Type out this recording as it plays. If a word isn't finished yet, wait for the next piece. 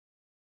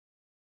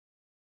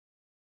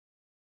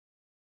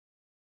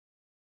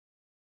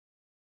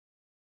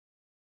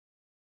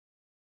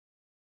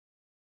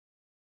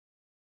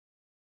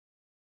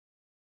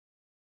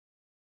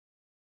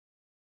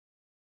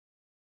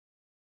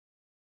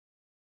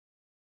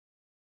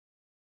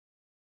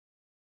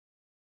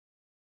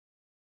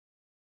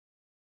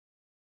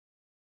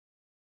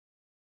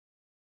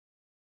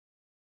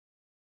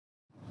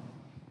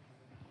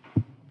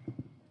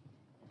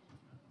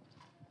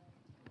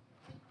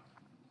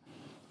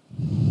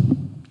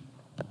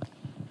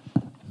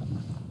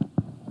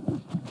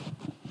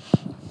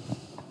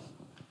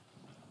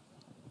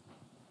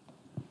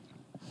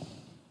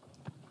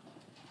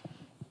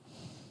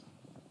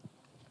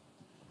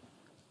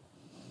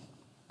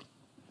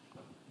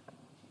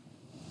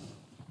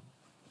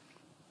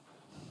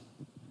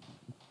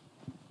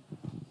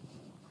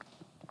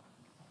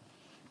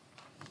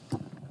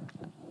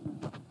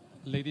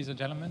ladies and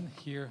gentlemen,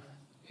 here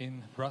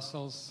in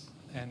Brussels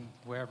and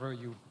wherever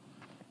you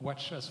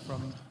watch us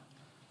from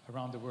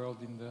around the world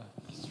in the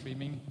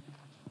streaming,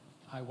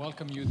 I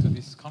welcome you to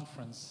this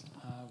conference,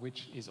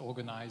 which is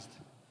organized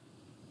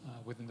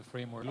within the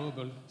framework of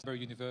Global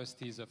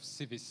Universities of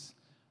CIVIS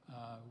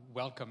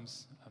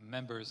welcomes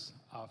members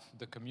of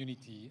the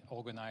community,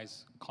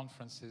 organize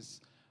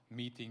conferences,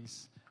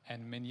 meetings,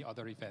 and many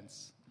other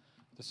events.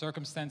 The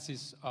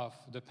circumstances of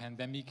the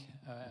pandemic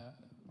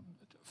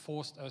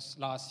forced us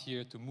last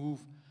year to move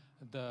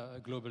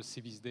the Global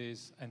CIVIS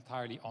Days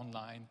entirely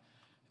online.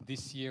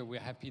 This year, we're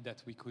happy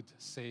that we could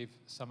save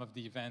some of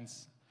the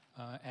events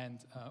and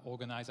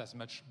organize as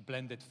much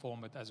blended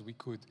format as we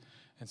could.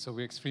 And so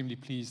we're extremely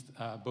pleased,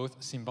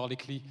 both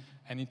symbolically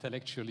and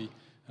intellectually,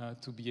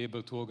 to be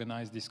able to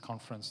organize this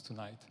conference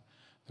tonight.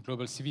 The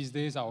Global CIVIS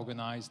Days are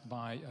organized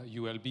by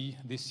ULB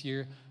this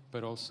year,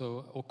 but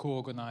also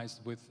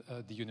co-organized with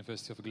the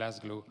University of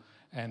Glasgow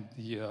and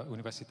the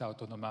Universidad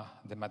Autónoma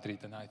de Madrid,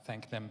 and I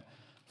thank them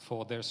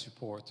for their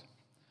support.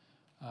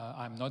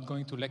 I'm not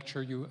going to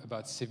lecture you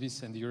about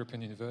CIVIS and the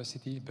European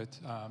University, but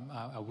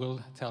I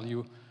will tell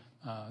you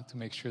to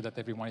make sure that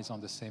everyone is on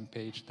the same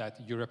page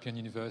that European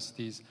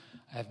universities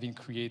have been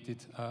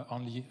created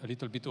only a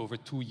little bit over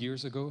 2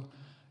 years ago.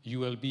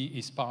 ULB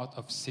is part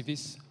of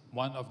CIVIS,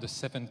 one of the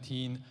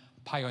 17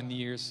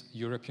 pioneers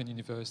European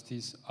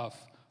universities of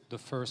the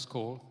first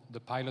call. The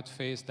pilot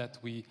phase that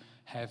we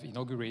have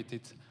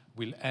inaugurated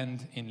will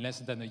end in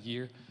less than a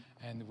year,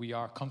 and we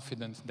are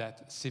confident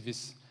that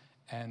CIVIS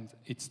and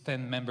its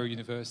 10 member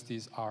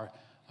universities are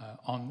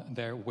on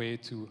their way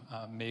to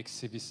make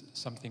CIVIS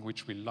something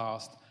which will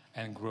last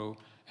and grow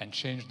and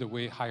change the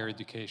way higher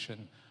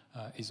education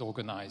is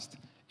organized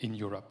in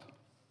Europe.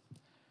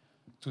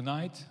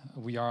 Tonight,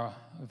 we are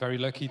very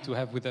lucky to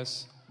have with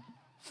us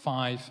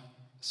 5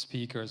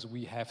 speakers.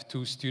 We have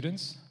 2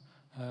 students,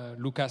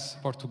 Lucas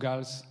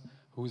Portugaels,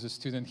 who is a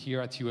student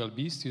here at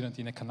ULB, student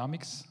in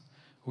economics.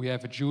 We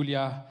have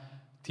Julia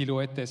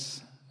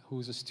Chiloeches, who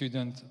is a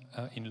student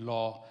in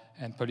law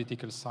and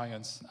political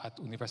science at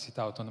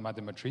Universidad Autónoma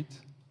de Madrid.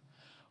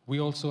 We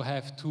also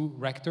have 2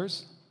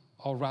 rectors,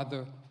 or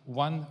rather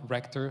 1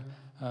 rector,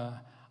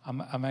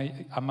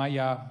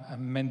 Amaya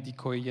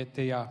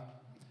Mendikoetxea,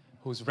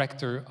 who's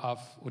rector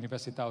of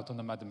Universidad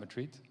Autónoma de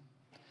Madrid,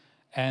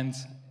 and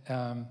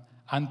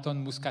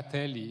Anton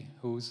Muscatelli,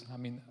 who's,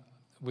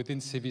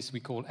 within CIVIS, we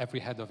call every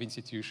head of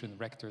institution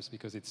rectors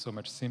because it's so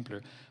much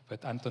simpler,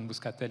 but Anton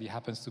Muscatelli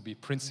happens to be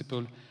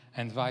principal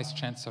and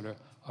Vice-Chancellor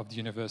of the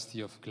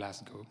University of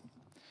Glasgow.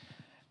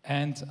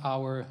 And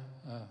our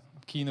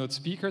keynote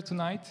speaker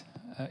tonight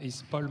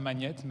is Paul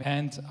Magnette.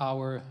 And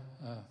our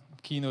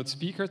keynote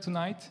speaker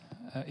tonight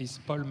is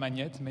Paul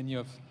Magnette. Many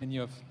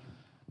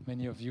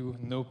of you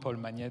know Paul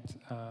Magnette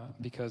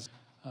because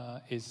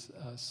is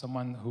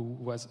someone who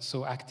was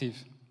so active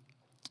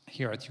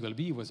here at ULB.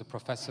 He was a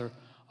professor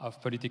of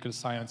political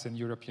science and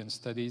European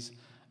studies,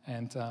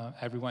 and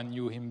everyone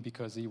knew him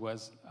because he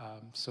was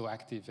so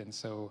active and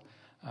so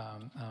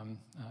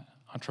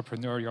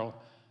entrepreneurial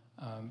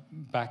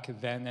back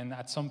then. And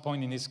at some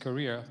point in his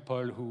career,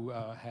 Paul, who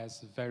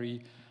has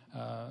very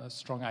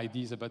strong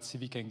ideas about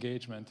civic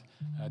engagement,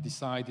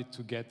 decided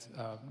to get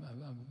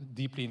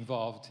deeply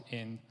involved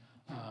in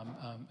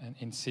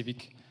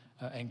civic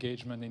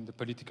engagement in the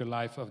political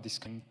life of this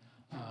country,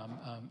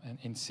 and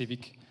in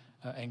civic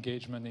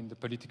engagement in the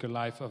political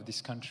life of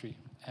this country.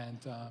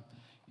 And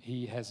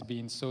he has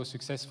been so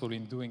successful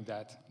in doing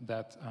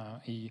that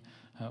he,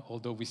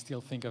 although we still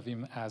think of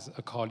him as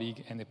a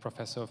colleague and a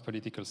professor of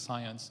political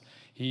science,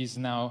 he is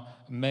now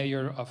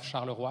mayor of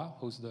Charleroi,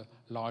 who's the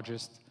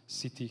largest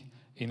city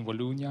in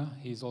Wallonia.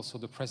 He is also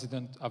the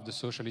president of the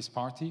Socialist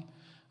Party,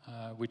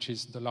 which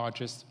is the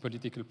largest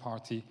political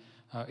party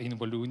in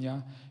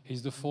Wallonia.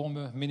 He's the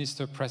former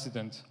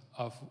minister-president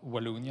of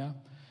Wallonia.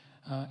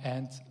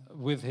 And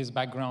with his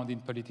background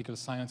in political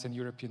science and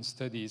European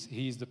studies,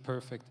 he is the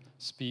perfect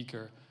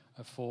speaker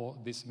for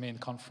this main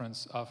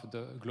conference of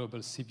the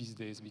Global CIVIS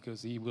Days,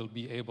 because he will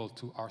be able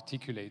to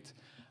articulate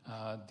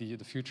the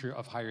future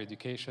of higher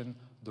education,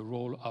 the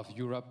role of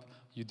Europe,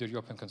 the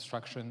European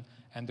construction,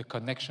 and the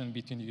connection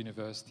between the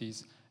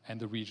universities and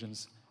the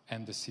regions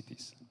and the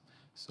cities.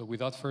 So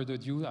without further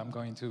ado, I'm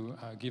going to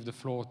give the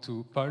floor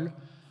to Paul.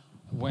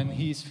 When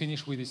he is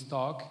finished with his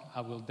talk,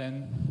 I will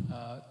then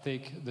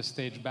take the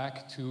stage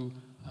back to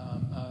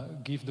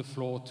give the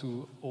floor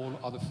to all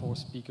other 4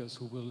 speakers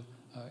who will,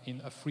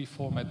 in a free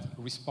format,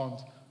 respond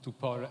to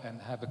Paul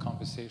and have a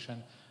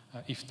conversation.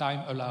 If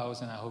time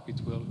allows, and I hope it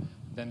will,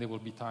 then there will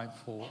be time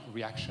for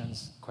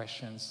reactions,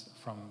 questions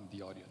from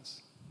the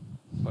audience.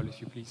 Paul,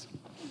 if you please.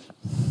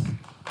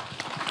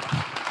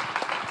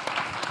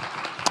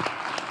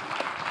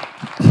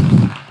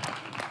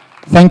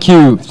 Thank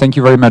you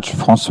very much,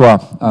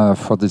 François,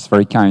 for this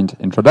very kind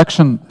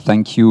introduction.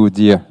 Thank you,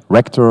 dear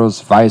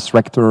rectors,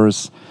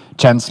 vice-rectors,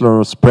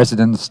 chancellors,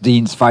 presidents,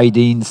 deans,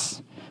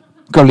 vice-deans,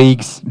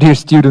 colleagues, dear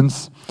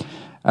students.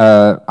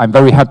 I'm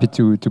very happy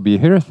to be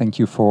here. Thank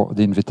you for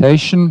the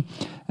invitation,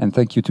 and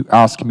thank you to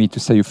ask me to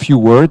say a few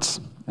words.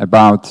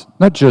 about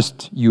not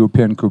just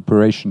European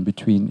cooperation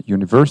between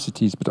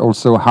universities, but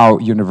also how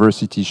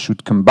universities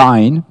should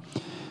combine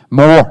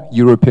more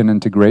European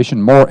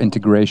integration, more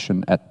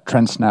integration at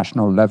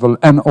transnational level,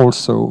 and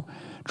also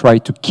try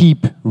to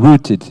keep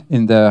rooted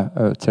in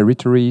their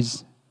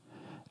territories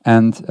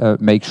and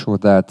make sure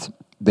that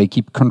they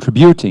keep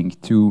contributing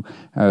to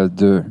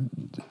the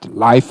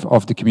life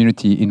of the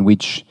community in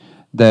which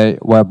they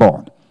were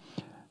born.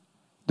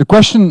 The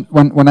question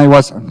when I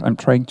was, I'm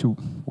trying to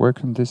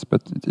work on this,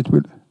 but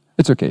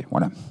it's okay,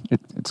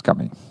 it's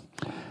coming.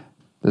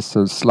 There's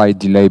a slight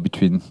delay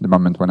between the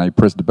moment when I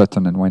press the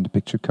button and when the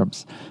picture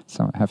comes,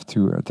 so I have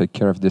to take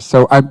care of this.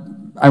 So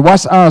I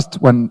was asked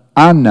when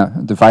Anne,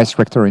 the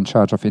Vice-Rector in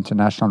charge of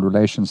international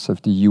relations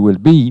of the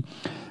ULB,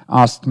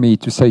 asked me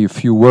to say a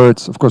few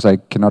words. Of course, I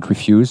cannot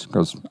refuse,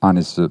 because Anne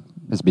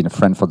has been a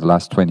friend for the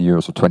last 20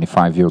 years or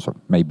 25 years or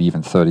maybe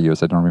even 30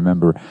 years, I don't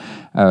remember.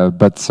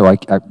 But so I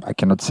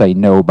cannot say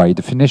no by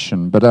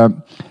definition. But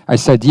I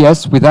said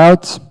yes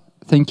without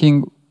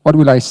thinking, what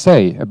will I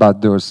say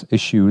about those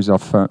issues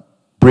of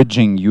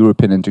bridging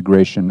European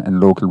integration and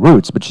local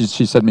roots? But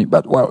she said to me,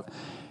 but well,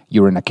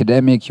 you're an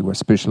academic, you are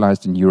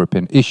specialized in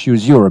European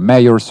issues, you're a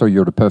mayor, so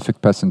you're the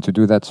perfect person to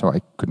do that, so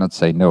I could not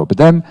say no. But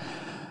then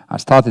I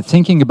started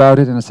thinking about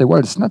it and I said, well,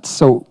 it's not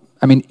so,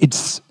 I mean,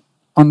 it's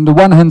on the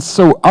one hand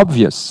so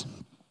obvious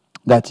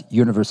that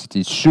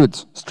universities should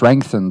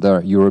strengthen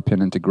their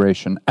European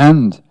integration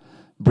and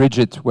bridge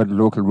it with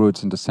local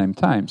roots in the same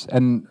times.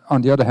 And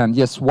on the other hand,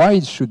 yes, why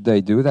should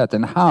they do that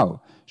and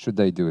how should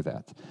they do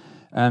that?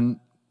 And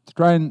to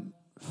try and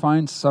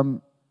find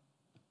some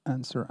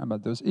answer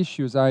about those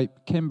issues, I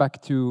came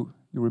back to,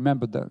 you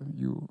remember that,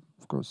 you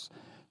of course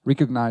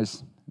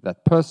recognize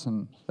that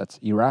person, that's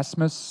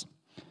Erasmus,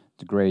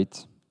 the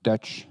great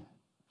Dutch,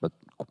 but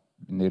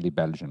nearly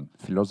Belgian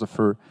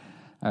philosopher,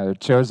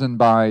 chosen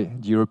by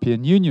the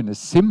European Union, a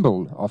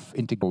symbol of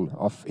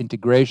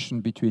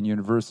integration between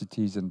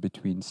universities and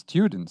between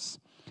students.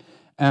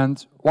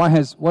 And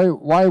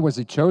why was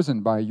it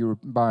chosen by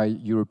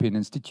European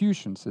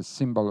institutions as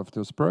symbol of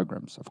those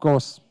programs? Of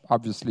course,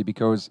 obviously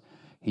because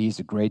he's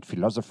a great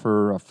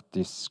philosopher of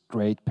this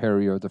great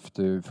period of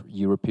the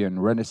European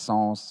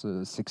Renaissance,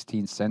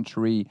 16th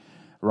century,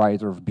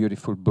 writer of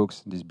beautiful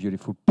books, this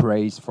beautiful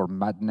praise for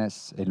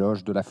madness,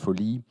 Éloge de la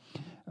folie,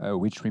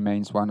 which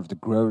remains one of the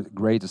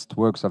greatest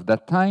works of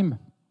that time,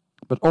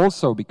 but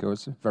also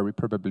because, very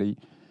probably,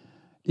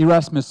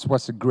 Erasmus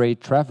was a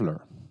great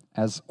traveler,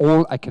 as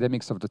all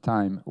academics of the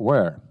time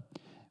were.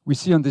 We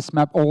see on this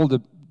map all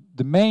the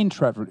main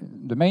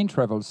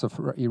travels of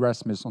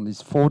Erasmus on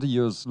his 40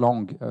 years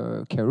long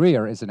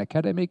career as an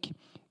academic.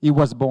 He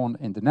was born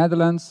in the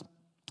Netherlands,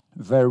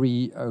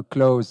 very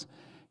close.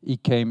 He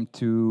came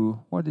to,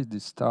 what did he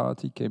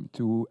start? He came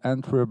to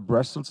Antwerp,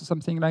 Brussels, or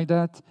something like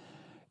that.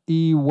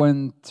 He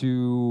went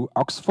to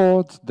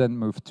Oxford, then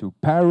moved to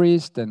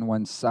Paris, then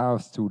went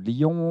south to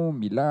Lyon,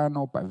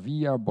 Milano,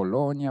 Pavia,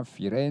 Bologna,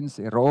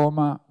 Firenze,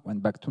 Roma,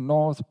 went back to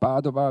north,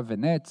 Padova,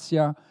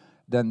 Venezia,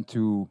 then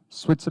to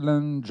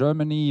Switzerland,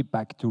 Germany,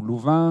 back to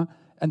Louvain,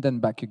 and then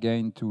back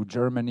again to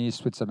Germany,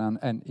 Switzerland,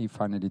 and he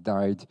finally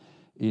died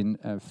in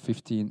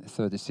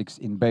 1536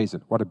 in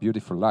Basel. What a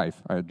beautiful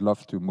life. I'd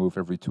love to move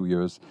every 2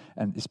 years,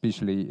 and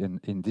especially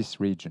in this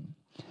region.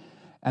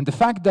 And the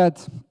fact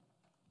that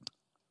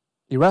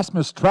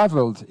Erasmus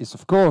traveled is,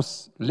 of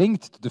course,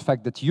 linked to the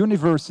fact that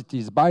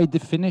universities, by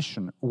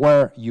definition,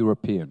 were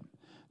European.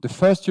 The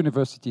first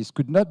universities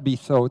could not be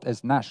thought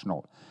as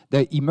national.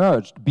 They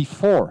emerged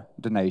before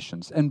the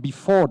nations and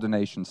before the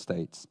nation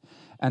states.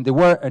 And they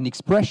were an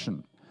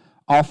expression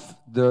of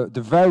the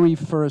very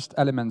first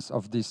elements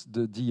of this,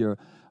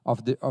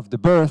 of the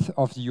birth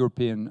of the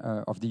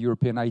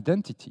European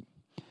identity.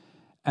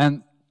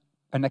 And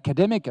an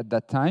academic at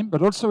that time,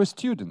 but also a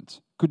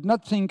student, could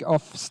not think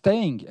of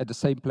staying at the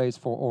same place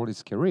for all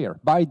his career.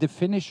 By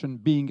definition,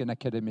 being an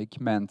academic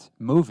meant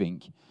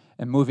moving,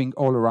 and moving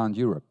all around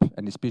Europe,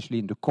 and especially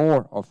in the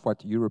core of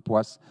what Europe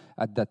was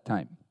at that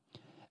time.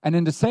 And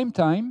in the same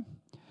time,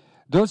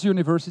 those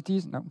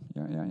universities,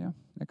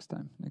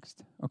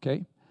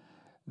 okay.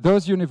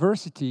 Those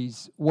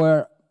universities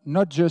were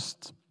not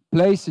just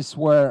places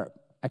where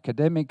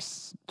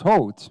academics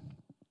taught,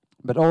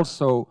 but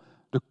also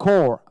the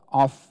core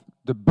of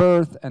the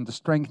birth and the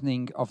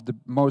strengthening of the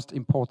most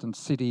important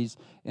cities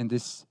in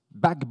this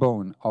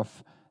backbone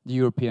of the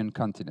European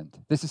continent.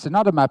 This is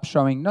another map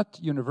showing not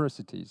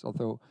universities,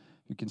 although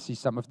you can see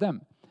some of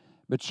them,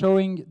 but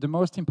showing the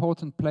most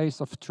important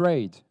place of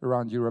trade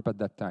around Europe at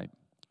that time.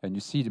 And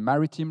you see the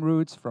maritime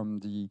routes from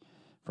the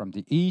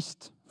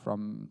east,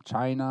 from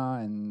China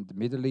and the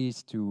Middle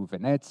East to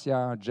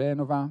Venezia,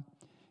 Genova.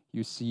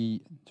 You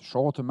see the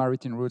shorter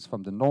maritime routes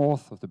from the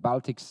north of the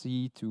Baltic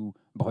Sea to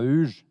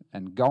Bruges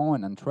and Gand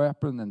and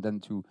Antwerp, and then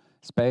to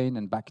Spain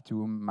and back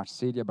to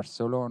Marseille,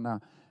 Barcelona,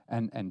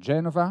 and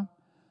Genova.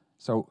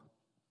 So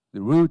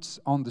the routes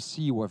on the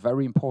sea were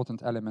very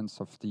important elements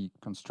of the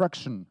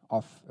construction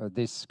of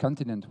this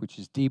continent, which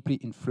is deeply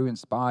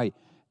influenced by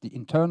the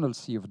internal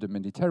sea of the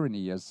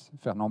Mediterranean, as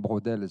Fernand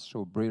Braudel has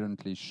so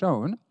brilliantly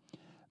shown.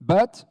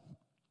 But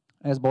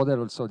as Bordel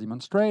also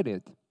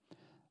demonstrated,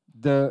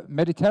 the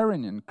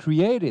Mediterranean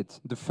created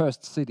the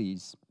first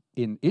cities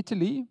in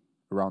Italy,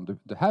 around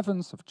the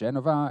heavens of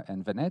Genova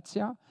and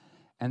Venezia,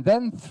 and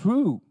then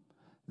through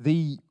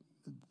the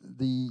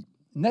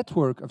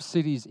network of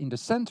cities in the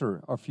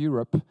center of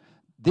Europe,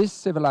 this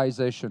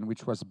civilization,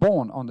 which was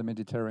born on the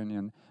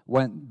Mediterranean,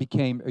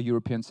 became a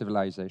European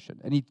civilization.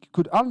 And it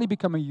could only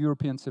become a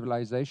European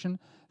civilization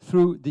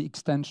through the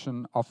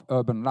extension of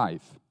urban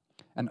life.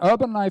 And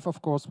urban life,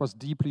 of course, was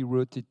deeply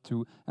rooted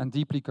to and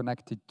deeply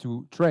connected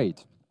to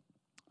trade.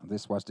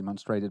 This was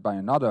demonstrated by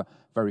another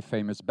very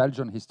famous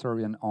Belgian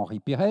historian, Henri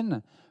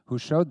Pirenne, who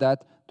showed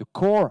that the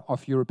core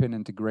of European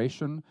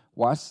integration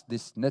was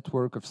this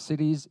network of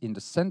cities in the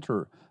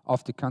center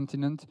of the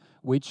continent,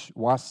 which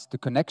was the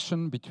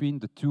connection between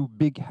the two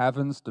big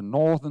heavens, the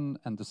northern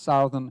and the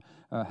southern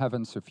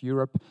heavens of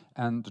Europe,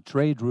 and the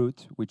trade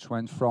route, which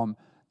went from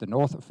the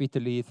north of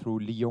Italy through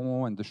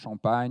Lyon and the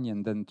Champagne,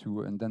 and then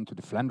to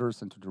the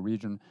Flanders and to the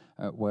region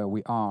where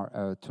we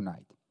are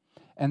tonight.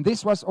 And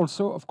this was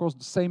also, of course,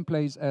 the same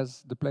place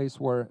as the place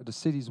where the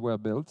cities were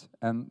built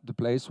and the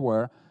place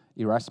where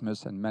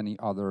Erasmus and many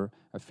other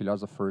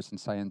philosophers and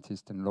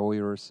scientists and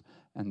lawyers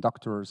and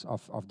doctors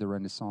of the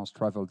Renaissance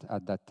traveled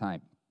at that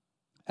time.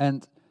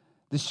 And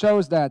this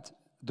shows that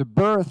the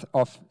birth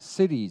of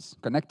cities,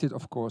 connected,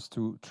 of course,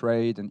 to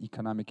trade and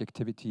economic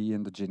activity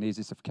and the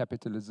genesis of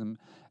capitalism,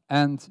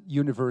 and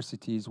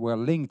universities were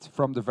linked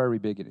from the very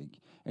beginning.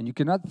 And you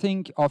cannot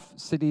think of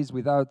cities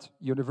without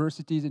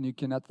universities, and you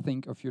cannot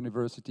think of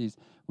universities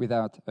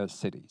without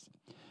cities.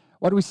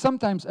 What we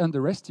sometimes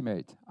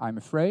underestimate, I'm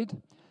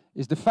afraid,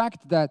 is the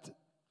fact that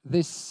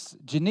this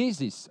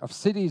genesis of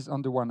cities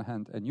on the one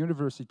hand and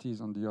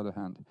universities on the other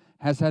hand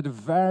has had a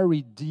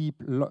very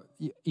deep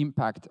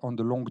impact on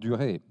the longue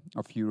durée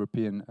of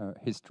European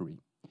history.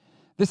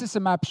 This is a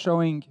map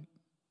showing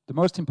the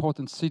most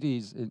important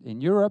cities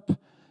in Europe.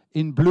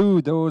 In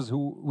blue, those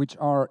which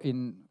are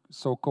in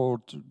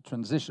so-called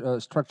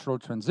structural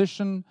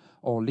transition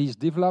or least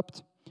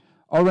developed.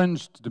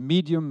 Orange, the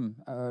medium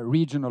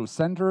regional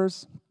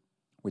centers,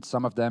 with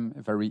some of them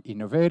very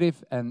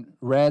innovative, and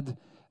red,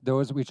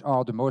 those which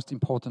are the most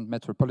important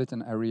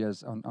metropolitan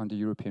areas on the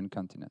European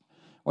continent.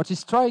 What is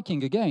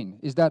striking, again,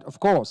 is that, of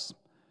course,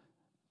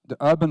 the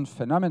urban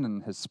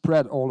phenomenon has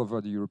spread all over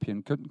the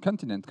European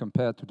continent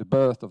compared to the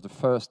birth of the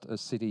first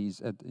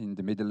cities in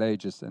the Middle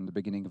Ages and the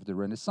beginning of the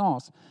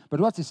Renaissance. But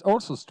what is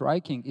also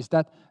striking is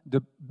that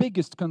the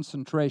biggest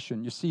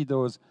concentration, you see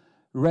those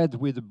red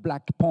with a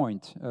black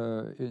point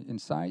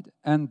inside,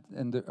 and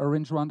the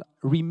orange one,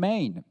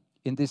 remain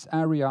in this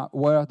area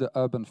where the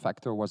urban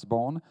factor was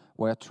born,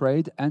 where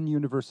trade and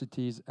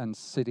universities and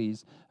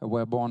cities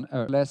were born,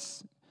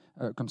 less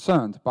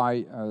concerned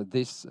by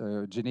this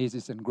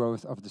genesis and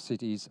growth of the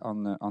cities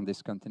on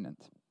this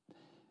continent.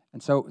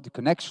 And so the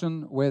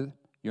connection with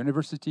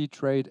university,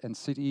 trade, and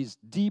cities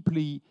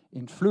deeply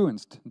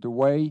influenced the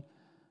way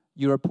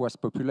Europe was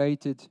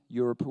populated,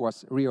 Europe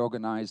was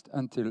reorganized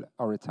until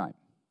our time.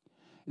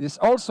 It is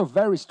also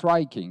very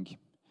striking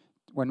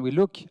when we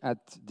look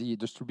at the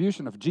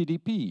distribution of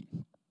GDP,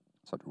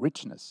 so the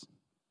richness,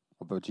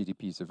 although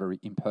GDP is a very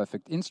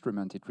imperfect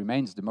instrument, it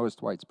remains the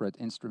most widespread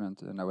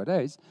instrument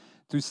nowadays,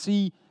 to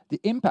see the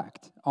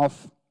impact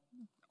of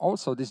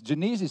also this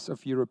genesis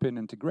of European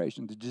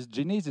integration, the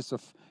genesis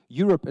of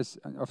Europe as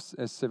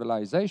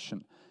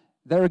civilization,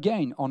 there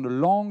again on the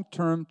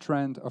long-term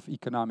trend of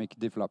economic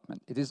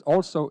development. It is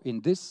also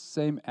in this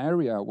same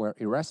area where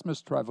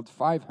Erasmus traveled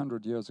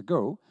 500 years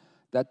ago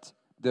that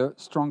the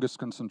strongest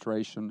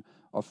concentration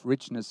of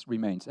richness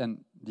remains.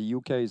 And the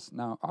UK is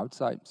now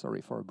outside, sorry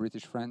for our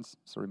British friends,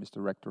 sorry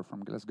Mr. Rector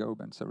from Glasgow,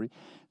 and sorry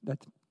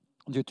that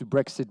due to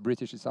Brexit,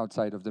 British is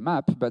outside of the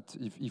map, but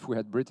if we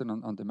had Britain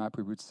on the map,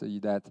 we would see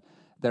that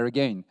there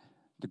again,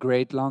 the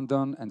Great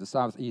London and the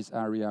Southeast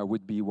area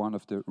would be one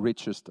of the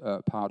richest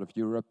part of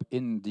Europe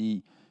in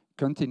the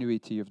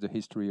continuity of the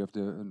history of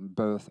the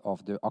birth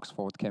of the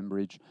Oxford,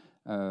 Cambridge,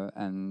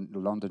 and the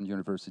London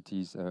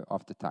universities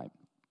of the time.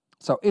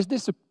 So is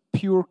this a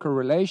pure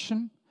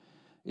correlation?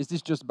 Is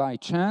this just by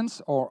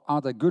chance, or are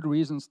there good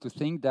reasons to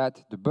think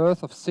that the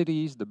birth of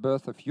cities, the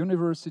birth of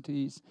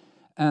universities,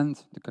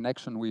 and the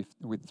connection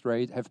with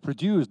trade have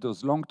produced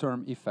those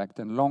long-term effect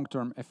and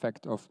long-term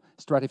effect of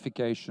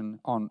stratification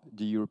on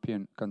the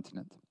European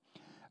continent?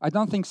 I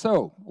don't think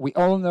so. We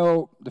all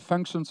know the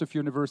functions of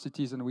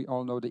universities, and we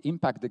all know the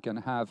impact they can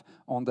have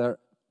on their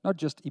not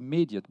just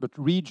immediate but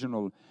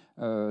regional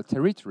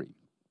territory.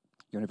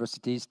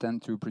 Universities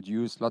tend to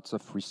produce lots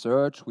of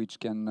research which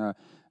can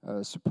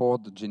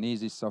support the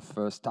genesis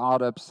of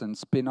startups and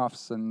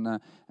spin-offs and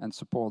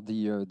support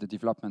the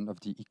development of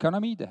the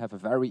economy. They have a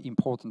very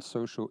important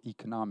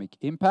socio-economic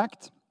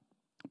impact,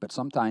 but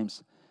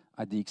sometimes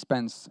at the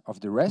expense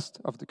of the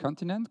rest of the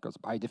continent, because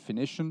by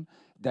definition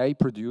they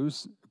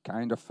produce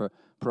kind of a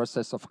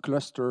process of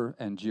cluster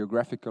and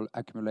geographical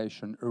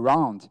accumulation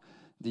around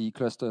the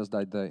clusters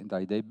that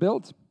they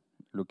build.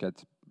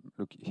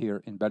 Look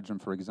here in Belgium,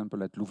 for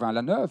example, at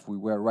Louvain-la-Neuve. We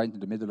were right in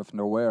the middle of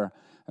nowhere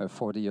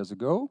 40 years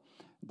ago.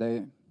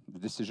 They the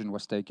decision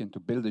was taken to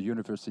build a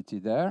university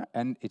there,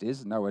 and it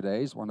is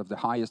nowadays one of the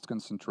highest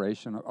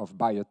concentration of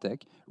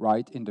biotech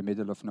right in the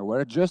middle of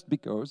nowhere, just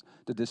because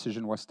the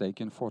decision was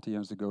taken 40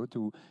 years ago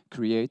to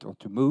create or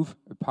to move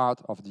a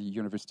part of the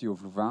University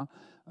of Louvain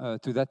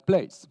to that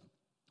place.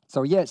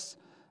 So yes,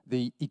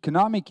 the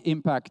economic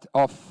impact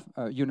of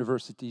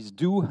universities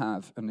do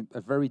have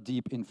a very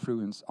deep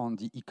influence on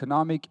the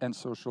economic and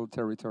social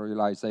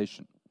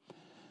territorialization.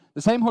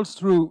 The same holds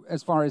true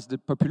as far as the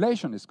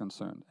population is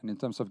concerned, and in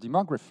terms of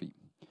demography.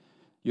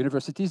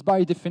 Universities,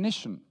 by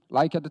definition,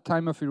 like at the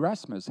time of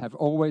Erasmus, have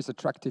always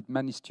attracted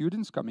many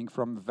students coming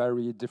from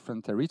very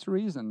different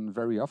territories, and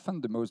very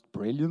often the most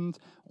brilliant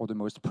or the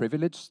most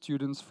privileged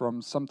students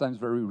from sometimes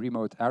very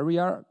remote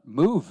area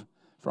move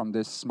from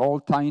this small,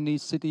 tiny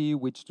city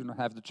which do not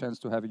have the chance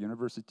to have a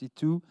university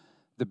to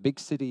the big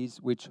cities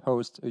which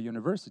host a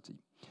university.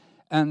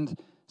 And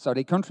so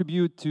they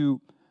contribute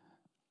to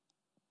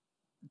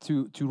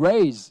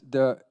raise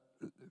the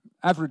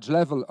average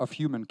level of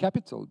human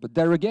capital, but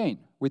there again,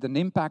 with an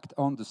impact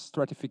on the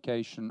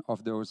stratification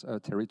of those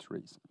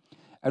territories.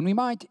 And we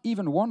might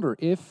even wonder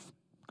if,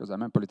 because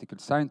I'm a political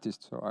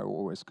scientist, so I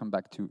always come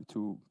back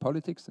to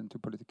politics and to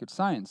political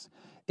science,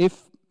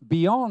 if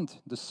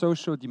beyond the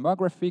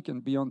socio-demographic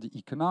and beyond the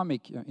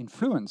economic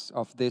influence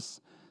of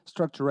this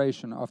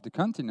structuration of the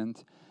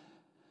continent,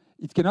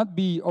 it cannot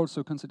be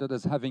also considered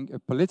as having a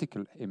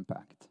political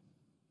impact.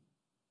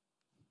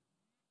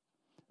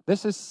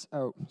 This is,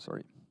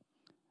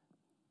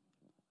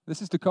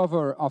 This is the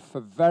cover of a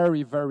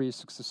very, very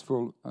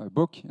successful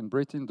book in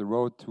Britain, The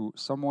Road to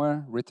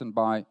Somewhere, written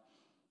by,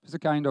 he's a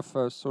kind of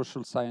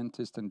social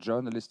scientist and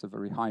journalist, a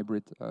very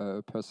hybrid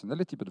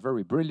personality, but a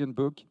very brilliant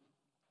book.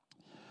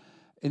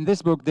 In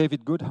this book,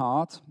 David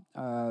Goodhart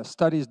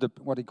studies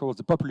what he calls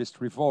the populist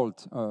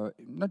revolt,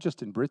 not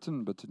just in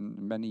Britain, but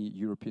in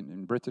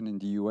in Britain, in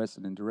the US,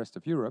 and in the rest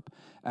of Europe.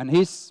 And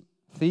his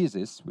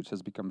thesis, which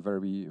has become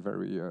very,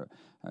 very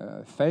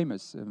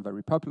famous and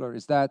very popular,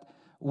 is that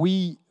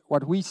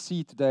what we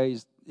see today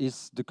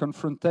is the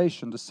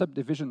confrontation, the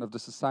subdivision of the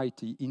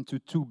society into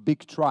two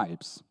big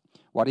tribes,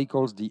 what he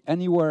calls the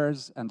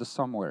anywheres and the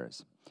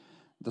somewheres.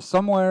 The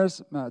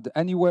somewheres,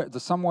 the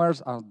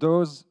somewheres are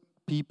those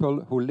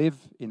people who live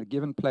in a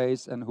given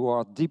place and who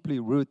are deeply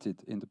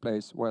rooted in the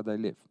place where they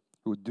live,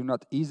 who do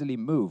not easily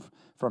move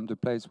from the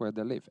place where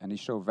they live. And he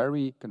showed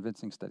very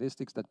convincing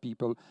statistics that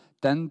people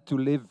tend to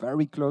live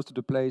very close to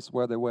the place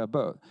where they were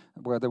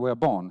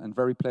born, and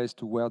very close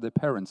to where their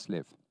parents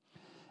live.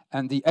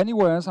 And the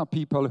anywheres are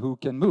people who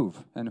can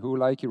move, and who,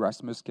 like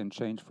Erasmus, can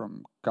change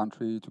from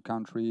country to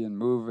country and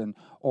move,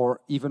 or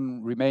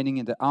even remaining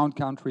in their own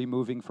country,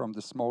 moving from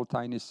the small,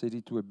 tiny city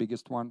to a bigger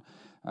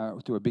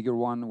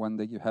one when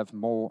they have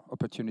more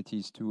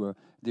opportunities to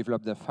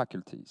develop their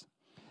faculties.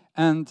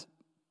 And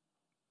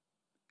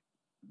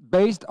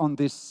based on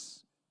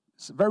this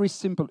very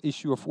simple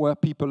issue of where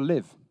people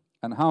live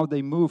and how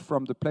they move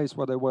from the place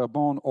where they were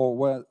born,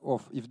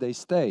 or if they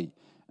stay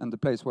in the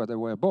place where they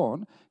were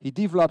born, he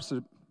develops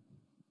a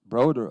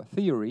broader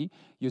theory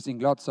using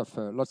lots of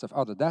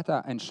other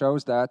data, and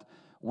shows that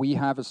we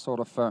have a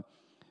sort of a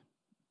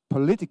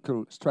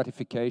political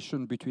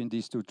stratification between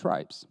these two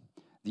tribes.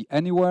 The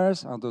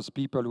anywheres are those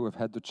people who have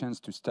had the chance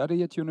to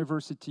study at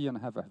university and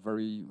have a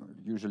very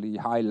usually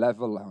high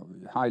level,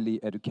 highly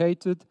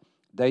educated.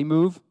 They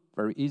move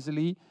very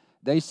easily.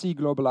 They see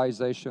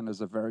globalization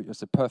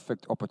as a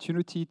perfect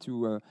opportunity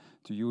to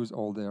use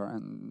all their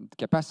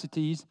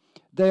capacities.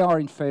 They are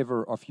in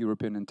favor of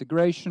European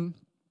integration.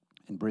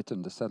 In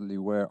Britain, they suddenly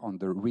were on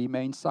the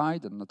remain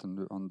side and not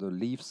on the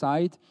leave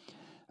side.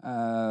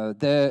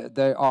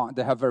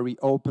 They have very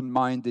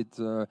open-minded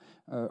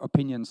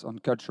opinions on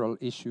cultural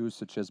issues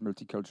such as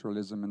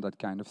multiculturalism and that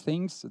kind of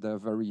things. They're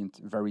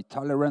very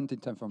tolerant in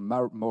terms of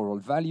moral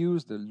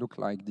values. They look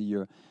like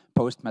the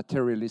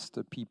post-materialist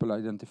people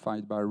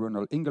identified by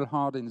Ronald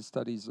Inglehart in his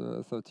studies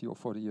 30 or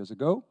 40 years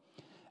ago.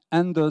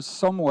 And the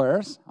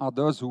somewheres are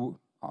those who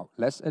are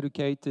less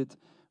educated,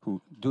 who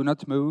do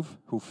not move,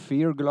 who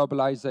fear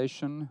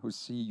globalization, who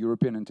see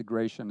European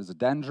integration as a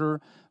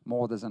danger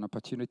more than an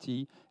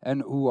opportunity,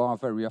 and who are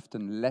very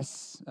often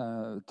less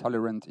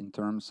tolerant in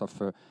terms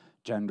of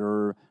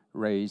gender,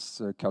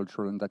 race,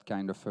 cultural, and that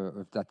kind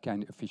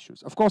of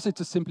issues. Of course, it's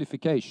a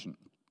simplification,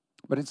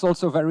 but it's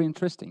also very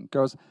interesting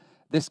because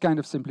this kind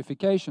of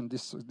simplification,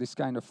 this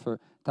kind of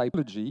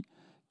typology,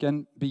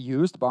 can be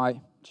used by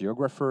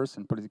geographers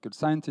and political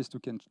scientists who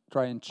can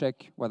try and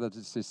check whether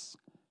this is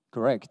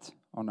correct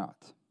or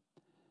not.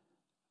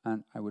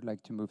 And I would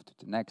like to move to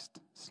the next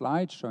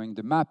slide, showing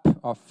the map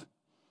of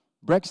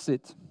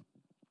Brexit,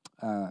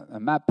 a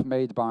map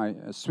made by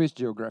a Swiss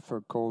geographer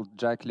called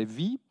Jacques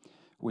Lévy,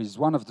 who is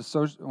one of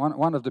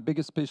the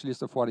biggest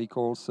specialists of what he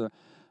calls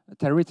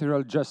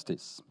territorial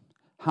justice.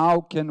 How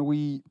can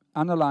we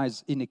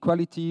analyze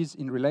inequalities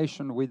in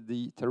relation with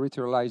the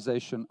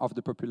territorialization of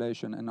the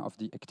population and of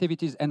the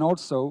activities, and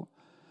also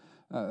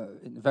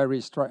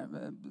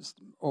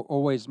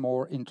always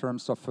more in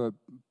terms of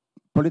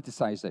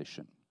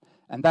politicization?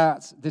 And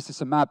this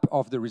is a map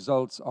of the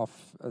results of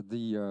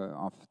the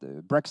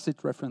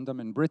Brexit referendum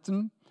in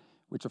Britain,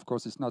 which of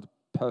course is not a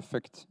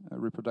perfect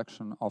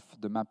reproduction of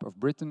the map of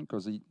Britain,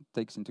 because it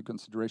takes into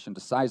consideration the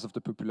size of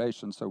the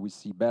population, so we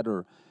see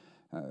better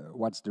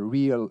what's the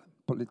real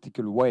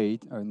political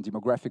weight and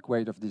demographic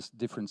weight of these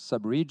different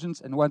sub-regions.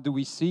 And what do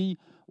we see?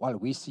 Well,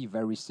 we see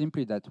very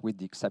simply that, with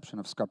the exception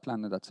of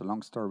Scotland, and that's a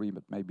long story,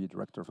 but maybe the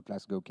Rector of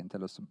Glasgow can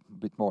tell us a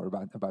bit more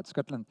about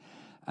Scotland.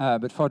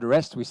 But for the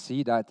rest, we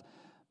see that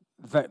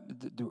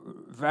the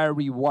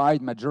very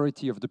wide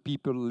majority of the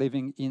people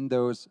living in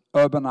those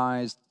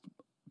urbanized,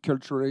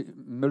 culturally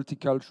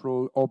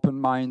multicultural,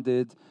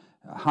 open-minded,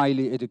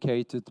 highly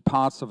educated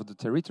parts of the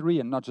territory,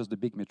 and not just the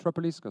big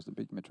metropolis, because the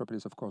big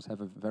metropolis, of course, have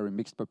a very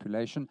mixed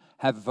population,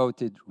 have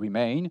voted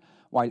Remain,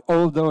 while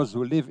all those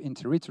who live in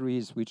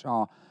territories which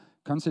are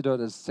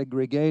considered as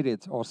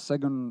segregated or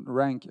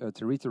second-rank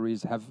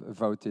territories have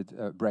voted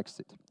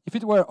Brexit. If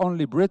it were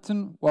only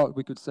Britain, well,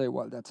 we could say,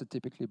 well, that's a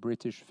typically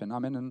British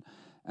phenomenon,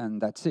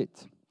 and that's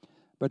it.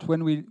 But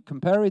when we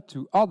compare it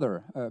to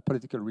other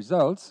political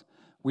results,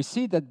 we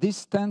see that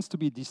this tends to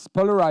be this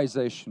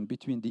polarization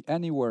between the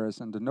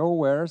anywheres and the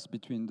nowheres,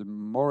 between the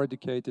more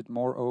educated,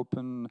 more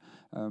open,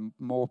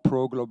 more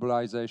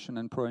pro-globalization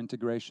and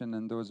pro-integration,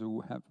 and those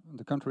who have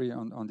the country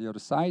on the other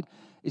side,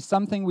 is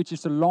something which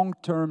is a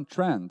long-term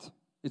trend.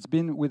 It's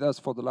been with us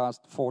for the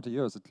last 40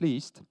 years at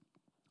least,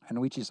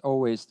 and which is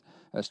always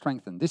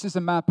strengthened. This is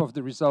a map of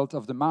the result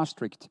of the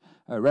Maastricht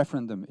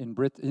referendum in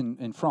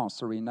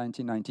France, in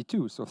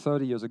 1992, so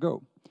 30 years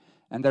ago.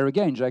 And there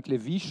again, Jacques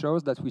Lévy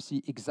shows that we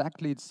see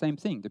exactly the same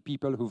thing. The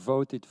people who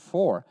voted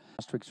for the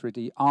Maastricht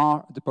Treaty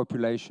are the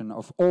population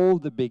of all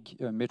the big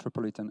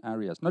metropolitan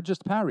areas, not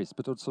just Paris,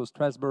 but also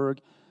Strasbourg,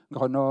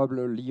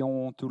 Grenoble,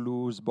 Lyon,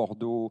 Toulouse,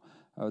 Bordeaux,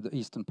 the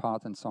eastern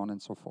part, and so on and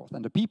so forth.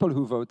 And the people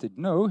who voted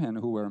no, and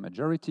who were a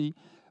majority,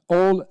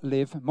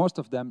 most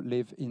of them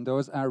live in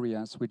those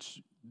areas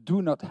which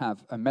do not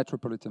have a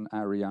metropolitan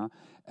area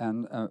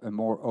and a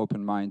more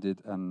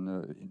open-minded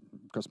and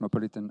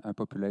cosmopolitan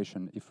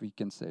population, if we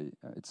can say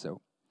it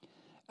so.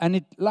 And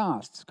it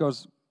lasts,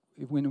 because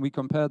when we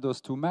compare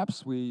those two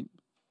maps, we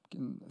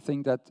can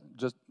think that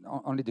just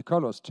only the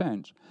colors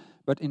change.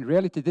 But in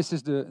reality, this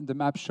is the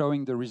map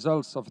showing the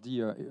results of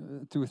the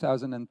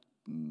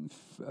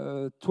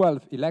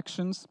 2012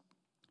 elections,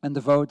 and the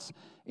votes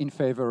in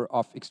favor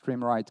of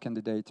extreme right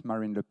candidate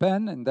Marine Le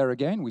Pen. And there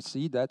again, we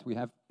see that we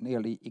have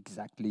nearly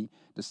exactly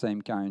the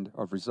same kind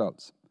of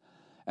results.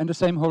 And the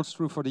same holds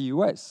true for the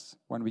US.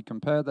 When we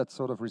compare that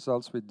sort of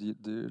results with the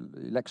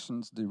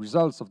elections, the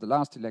results of the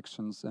last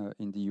elections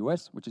in the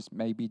US, which is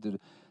maybe the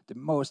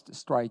most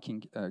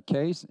striking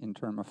case in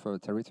terms of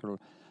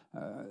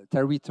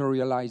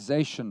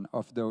territorialization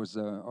of those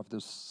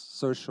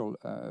social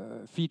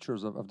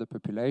features of the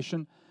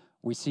population,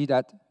 we see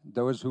that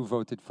those who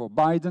voted for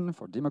Biden,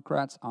 for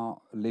Democrats,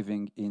 are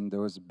living in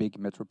those big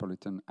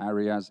metropolitan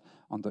areas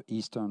on the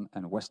eastern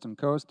and western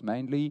coast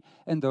mainly,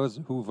 and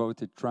those who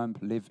voted Trump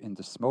live in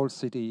the small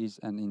cities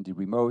and in the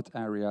remote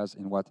areas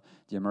in what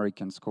the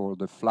Americans call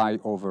the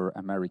flyover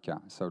America,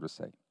 so to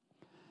say.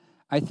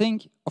 I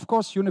think, of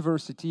course,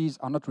 universities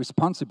are not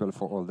responsible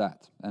for all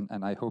that,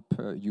 and I hope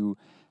you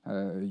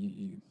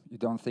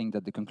don't think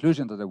that the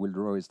conclusion that I will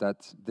draw is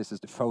that this is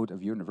the fault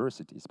of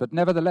universities. But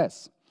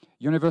nevertheless,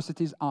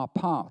 universities are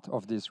part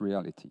of this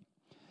reality,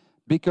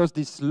 because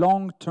this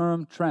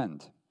long-term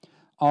trend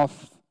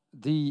of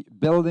the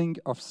building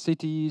of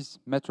cities,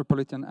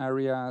 metropolitan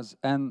areas,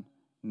 and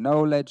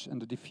knowledge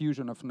and the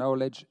diffusion of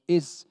knowledge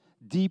is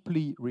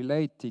deeply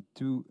related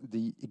to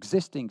the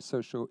existing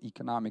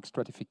socio-economic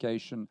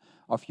stratification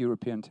of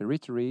European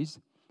territories.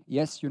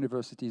 Yes,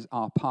 universities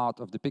are part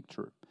of the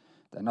picture.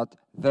 They're not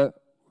the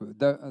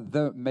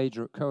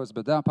major cause,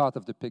 but they're part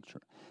of the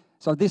picture.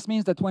 So this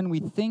means that when we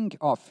think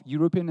of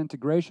European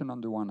integration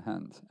on the one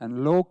hand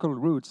and local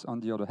roots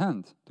on the other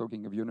hand,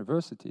 talking of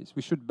universities,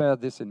 we should bear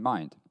this in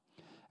mind.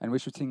 And we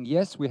should think,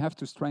 yes, we have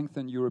to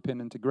strengthen European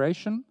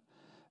integration,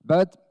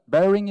 but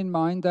bearing in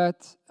mind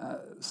that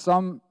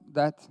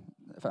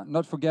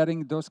not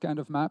forgetting those kind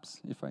of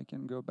maps, if I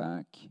can go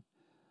back,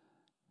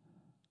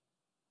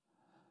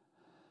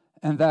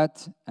 and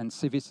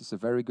CIVIS is a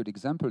very good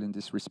example in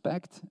this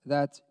respect,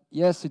 that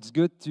yes, it's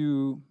good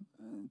to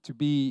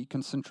be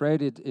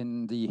concentrated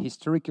in the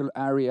historical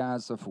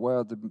areas of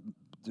where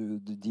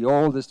the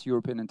oldest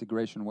European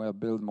integration were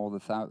built more than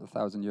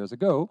 1,000 years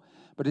ago,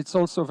 but it's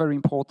also very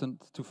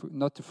important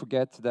not to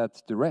forget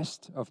that the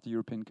rest of the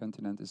European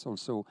continent is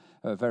also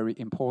very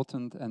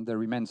important, and there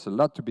remains a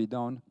lot to be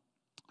done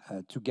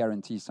to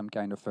guarantee some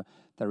kind of a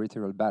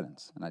territorial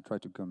balance. And I try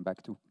to come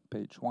back to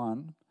page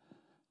 1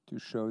 to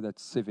show that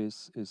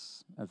CIVIS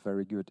is a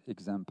very good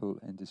example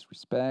in this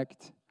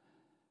respect,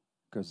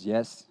 because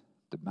yes,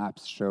 the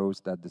maps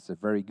shows that there's a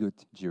very good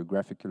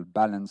geographical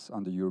balance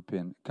on the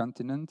European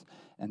continent,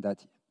 and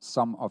that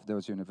some of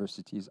those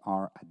universities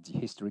are at the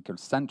historical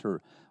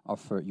center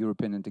of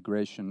European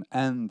integration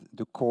and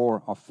the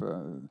core of,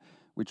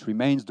 which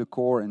remains the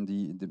core and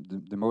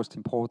the most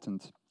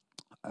important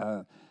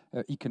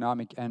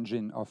economic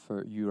engine of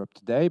Europe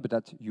today, but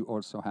that you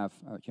also have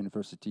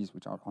universities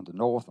which are on the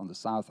north, on the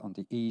south, on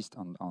the east,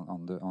 on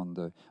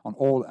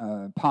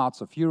all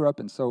parts of Europe,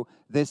 and so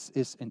this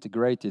is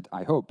integrated,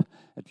 I hope,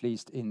 at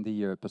least in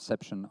the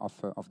perception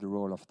of the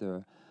role of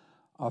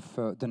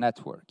the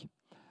network.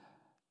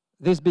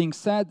 This being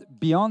said,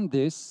 beyond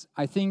this,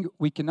 I think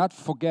we cannot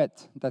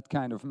forget that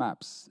kind of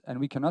maps, and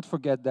we cannot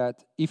forget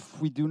that if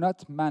we do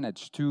not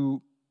manage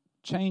to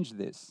change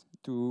this,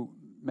 to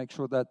make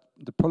sure that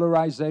the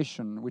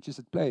polarization which is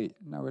at play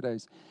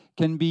nowadays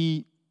can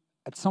be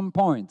at some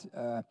point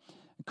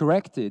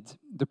corrected,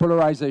 the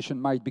polarization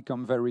might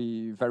become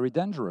very, very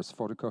dangerous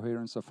for the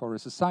coherence of our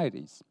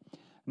societies.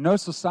 No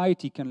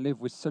society can live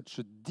with such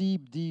a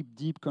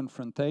deep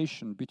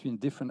confrontation between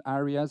different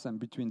areas and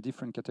between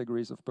different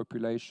categories of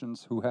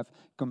populations who have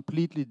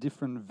completely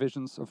different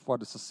visions of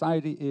what a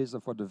society is,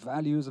 of what the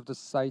values of the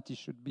society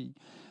should be,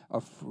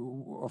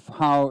 of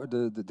how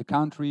the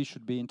country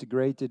should be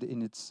integrated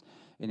in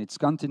its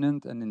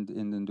continent and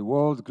in the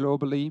world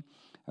globally.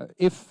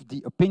 If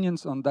the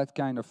opinions on that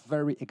kind of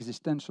very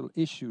existential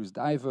issues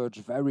diverge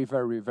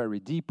very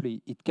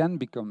deeply, it can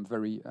become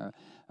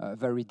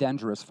very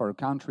dangerous for a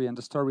country. And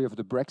the story of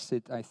the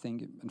Brexit, I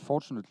think,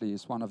 unfortunately,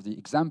 is one of the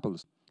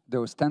examples,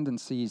 those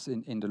tendencies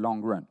in the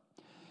long run.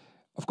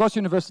 Of course,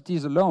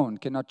 universities alone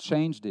cannot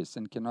change this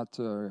and cannot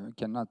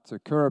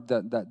curb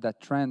that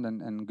trend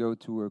and go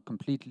to a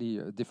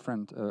completely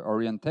different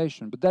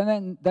orientation. But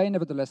then they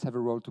nevertheless have a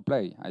role to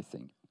play, I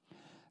think.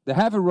 They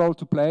have a role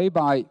to play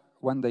by,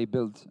 when they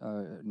build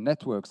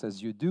networks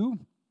as you do,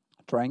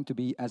 trying to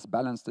be as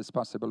balanced as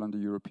possible on the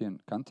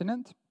European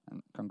continent,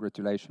 and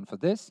congratulations for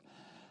this.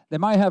 They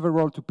might have a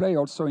role to play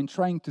also in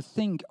trying to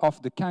think of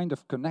the kind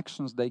of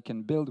connections they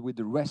can build with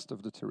the rest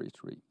of the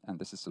territory. And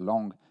this is a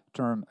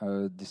long-term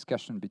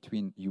discussion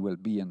between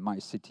ULB and my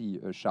city,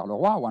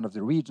 Charleroi, one of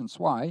the reasons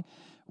why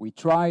we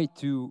try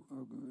to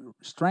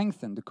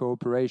strengthen the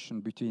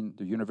cooperation between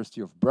the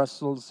University of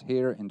Brussels,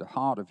 here in the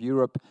heart of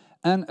Europe,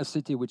 and a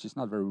city which is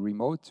not very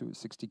remote,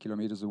 60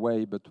 kilometers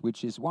away, but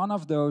which is one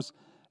of those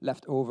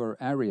leftover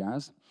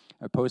areas,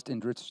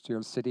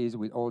 post-industrial cities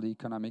with all the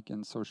economic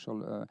and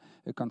social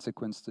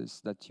consequences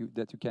that you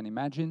can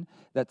imagine,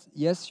 that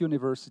yes,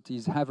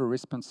 universities have a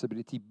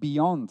responsibility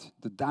beyond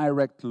the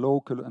direct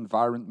local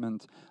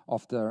environment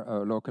of their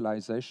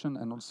localization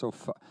and also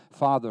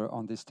farther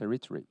on this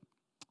territory.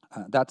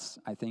 That's,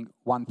 I think,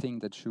 one thing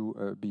that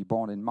should be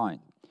borne in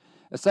mind.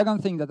 A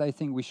second thing that I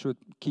think we should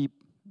keep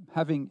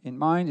having in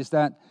mind is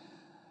that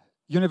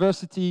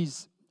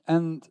universities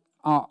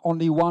are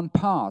only one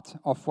part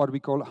of what we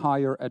call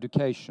higher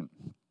education.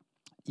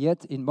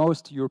 Yet, in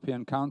most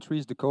European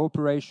countries, the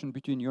cooperation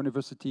between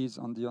universities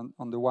on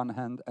the one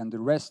hand and the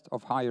rest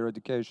of higher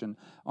education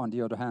on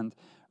the other hand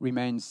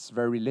remains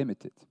very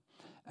limited.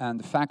 And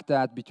the fact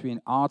that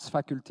between arts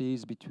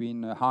faculties,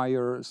 between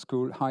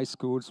high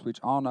schools which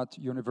are not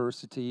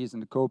universities,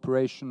 and the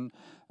cooperation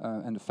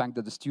and the fact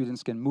that the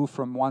students can move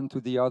from one to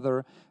the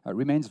other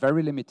remains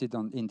very limited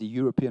in the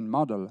European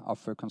model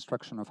of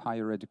construction of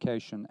higher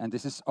education. And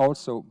this is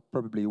also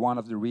probably one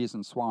of the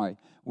reasons why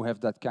we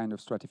have that kind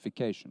of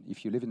stratification.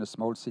 If you live in a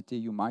small city,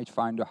 you might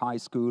find a high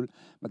school,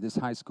 but this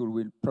high school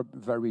will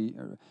very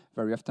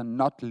often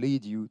not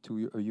lead you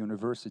to a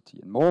university.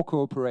 And more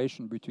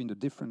cooperation between the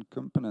different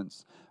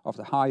components of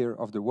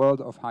the world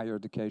of higher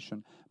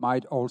education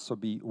might also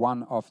be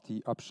one of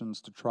the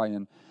options to try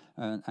and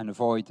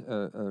avoid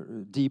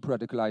deep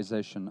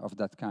radicalization of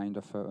that kind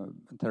of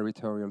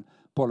territorial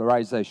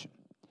polarization.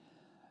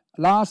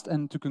 Last,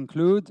 and to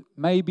conclude,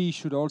 maybe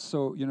should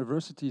also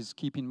universities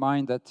keep in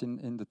mind that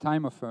in the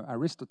time of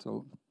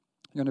Aristotle,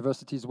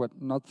 universities were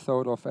not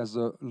thought of as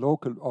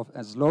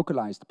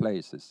localized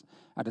places.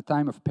 At the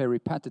time of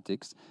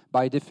peripatetics,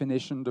 by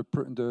definition,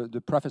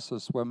 the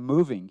professors were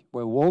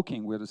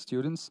walking with the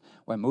students,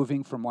 were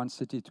moving from one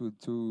city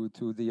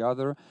to the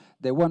other.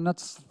 They were not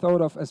thought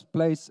of as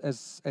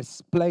places,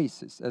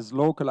 as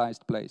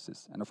localized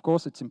places. And of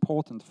course, it's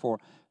important for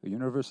a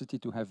university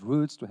to have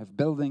roots, to have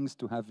buildings,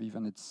 to have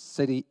even its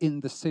city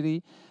in the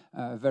city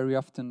very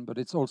often. But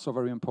it's also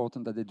very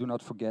important that they do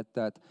not forget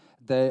that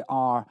they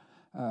are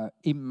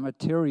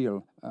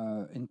immaterial,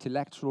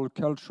 intellectual,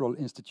 cultural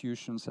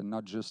institutions, and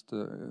not just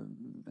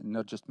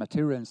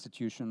material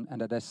institutions, and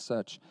that as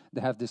such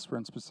they have this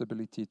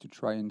responsibility to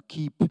try and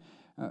keep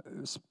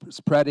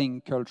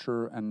spreading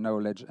culture and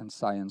knowledge and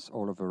science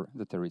all over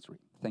the territory.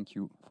 Thank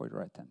you for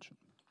your attention.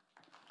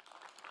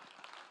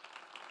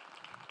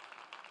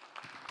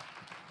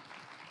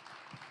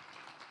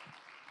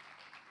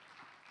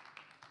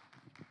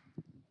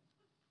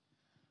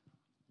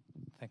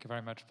 Thank you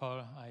very much,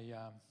 Paul.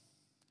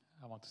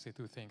 I want to say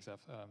two things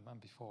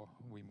before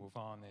we move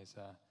on.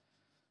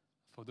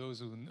 For those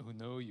who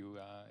know you,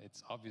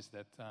 it's obvious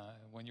that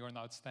when you're an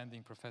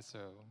outstanding professor,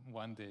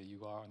 one day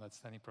you are an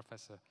outstanding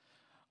professor.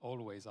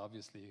 Always,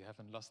 obviously, you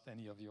haven't lost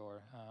any of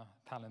your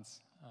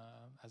talents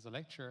as a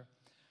lecturer.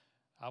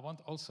 I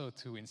want also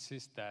to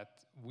insist that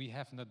we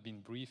have not been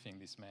briefing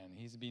this man.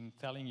 He's been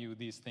telling you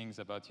these things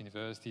about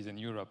universities in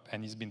Europe,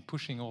 and he's been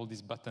pushing all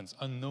these buttons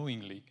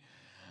unknowingly.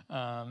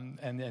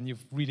 And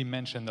you've really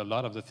mentioned a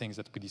lot of the things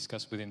that we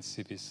discussed within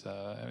CIVIS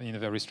in a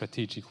very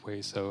strategic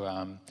way.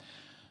 So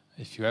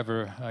if you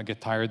ever get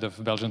tired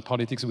of Belgian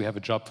politics, we have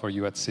a job for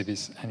you at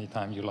CIVIS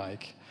anytime you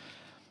like.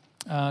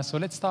 So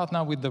let's start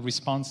now with the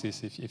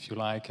responses, if you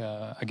like,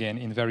 again,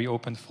 in very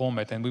open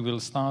format. And we will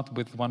start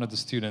with one of the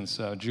students,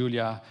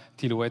 Julia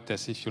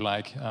Chiloeches, if you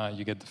like.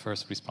 You get the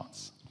first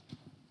response.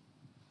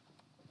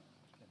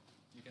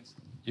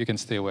 You can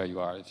stay where you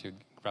are if you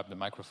grab the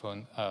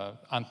microphone.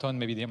 Anton,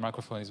 maybe the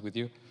microphone is with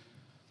you.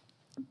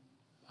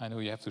 I know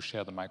you have to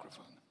share the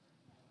microphone.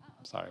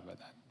 Sorry about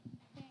that.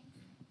 Thanks.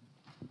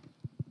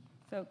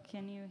 So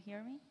can you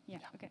hear me? Yeah.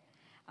 Okay.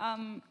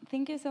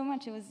 Thank you so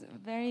much. It was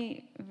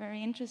very,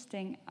 very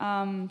interesting.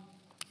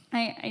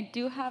 I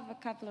do have a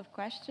couple of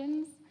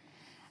questions.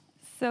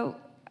 So,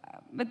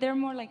 but they're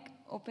more like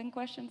open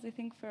questions, I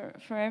think,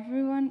 for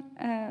everyone.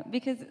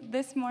 Because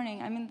this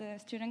morning, I'm in the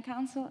student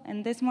council,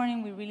 and this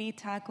morning we really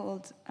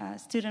tackled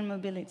student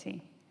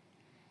mobility.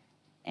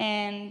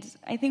 And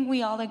I think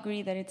we all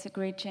agree that it's a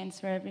great chance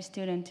for every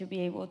student to be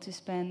able to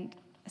spend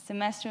a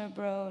semester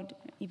abroad,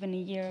 even a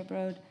year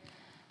abroad.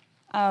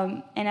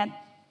 And at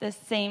the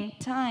same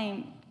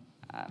time,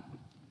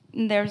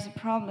 there's a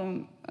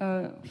problem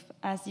of,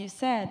 as you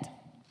said,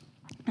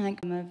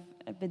 like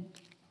a bit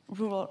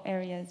rural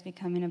areas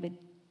becoming a bit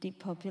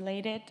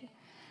depopulated.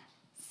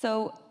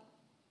 So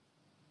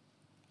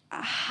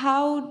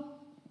how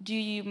do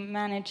you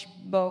manage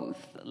both?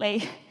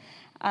 Like,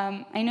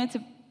 I know it's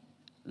a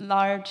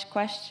large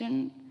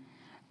question,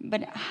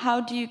 but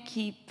how do you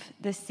keep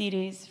the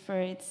cities for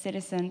its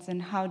citizens,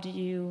 and how do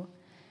you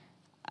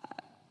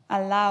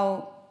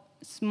allow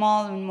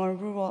small and more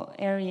rural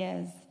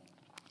areas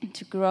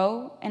to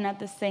grow, and at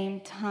the same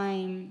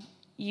time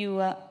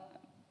you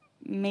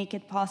make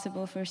it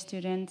possible for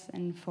students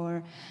and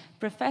for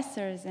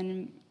professors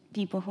and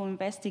people who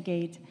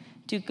investigate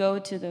to go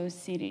to those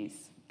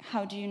cities?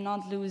 How do you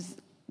not lose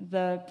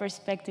the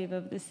perspective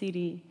of the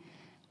city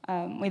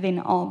within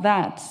all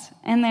that?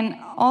 And then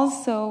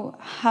also,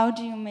 how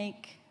do you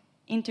make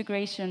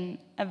integration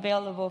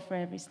available for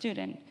every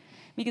student?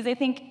 Because I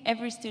think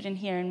every student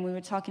here, and we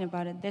were talking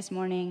about it this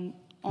morning,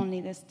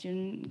 only the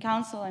student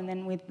council and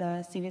then with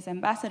the CIVIS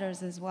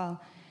ambassadors as well,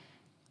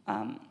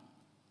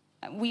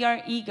 we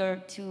are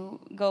eager to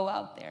go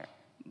out there,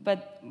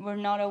 but we're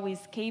not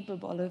always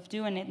capable of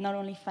doing it, not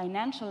only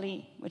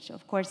financially, which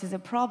of course is a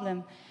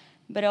problem,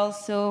 but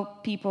also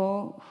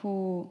people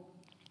who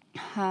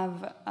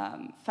have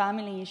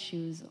family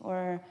issues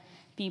or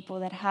people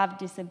that have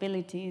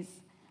disabilities.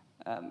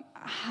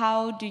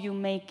 How do you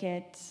make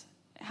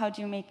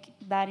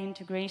that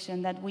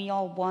integration that we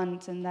all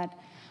want, and that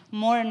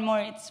more and more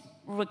it's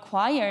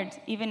required,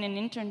 even in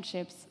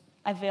internships,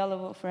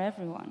 available for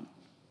everyone?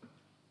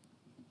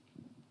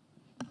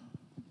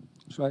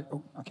 Shall I?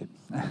 Oh, okay.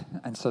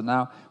 And so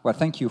now, well,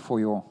 thank you for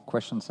your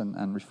questions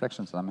and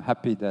reflections. I'm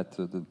happy that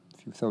the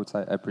few thoughts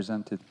I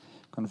presented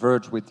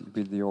converge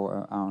with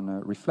your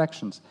own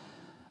reflections.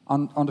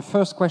 On the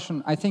first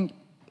question, I think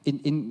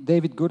in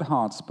David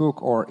Goodhart's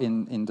book, or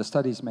in the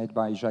studies made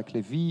by Jacques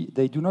Lévy,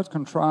 they do not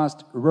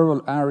contrast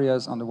rural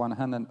areas on the one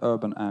hand and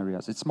urban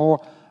areas. It's more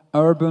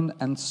urban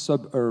and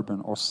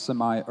suburban or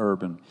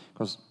semi-urban,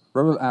 because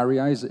rural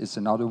areas is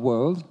another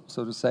world,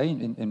 so to say,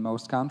 in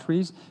most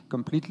countries,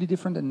 completely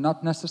different, and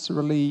not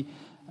necessarily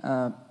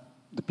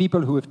the people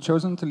who have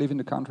chosen to live in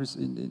the countries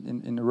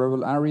in a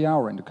rural area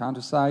or in the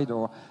countryside,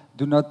 or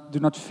do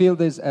not feel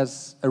this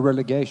as a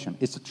relegation.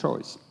 It's a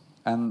choice,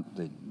 and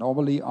they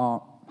normally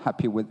are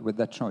happy with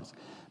that choice.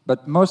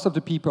 But most of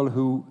the people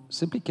who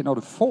simply cannot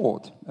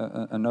afford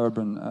an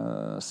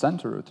urban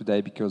center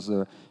today because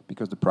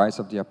the price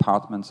of the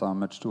apartments are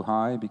much too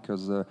high,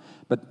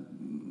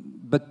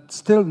 but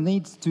still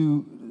needs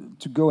to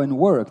go and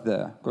work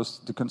there, because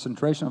the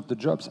concentration of the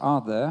jobs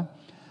are there,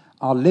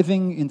 are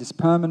living in this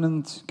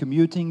permanent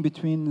commuting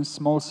between the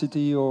small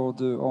city or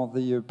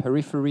the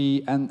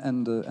periphery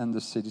and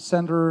the city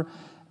center,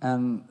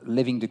 and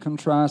living the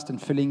contrast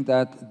and feeling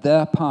that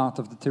their part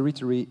of the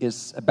territory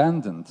is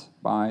abandoned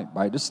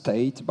by the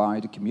state,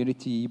 by the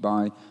community,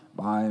 by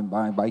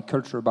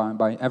culture,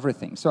 by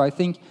everything. So I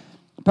think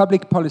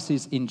public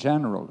policies in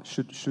general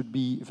should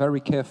be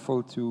very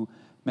careful to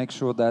make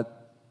sure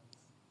that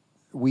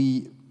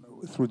we,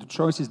 through the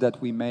choices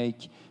that we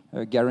make,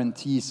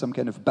 guarantee some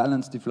kind of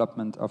balanced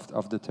development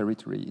of the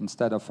territory,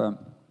 instead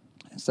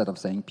of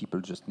saying people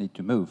just need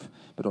to move,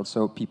 but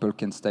also people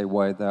can stay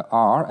where they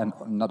are, and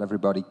not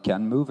everybody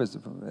can move,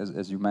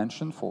 as you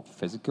mentioned, for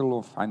physical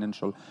or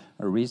financial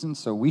reasons.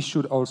 So we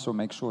should also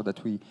make sure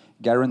that we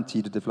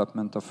guarantee the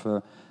development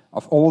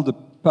of all the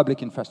public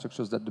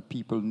infrastructures that the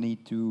people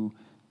need to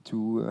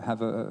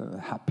have a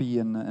happy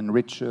and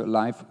rich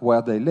life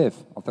where they live.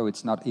 Although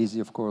it's not easy,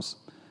 of course,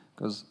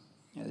 because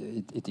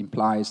it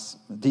implies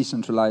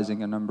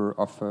decentralizing a number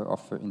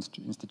of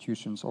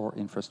institutions or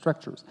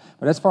infrastructures.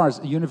 But as far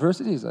as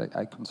universities are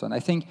concerned,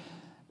 I think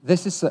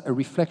this is a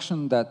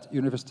reflection that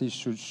universities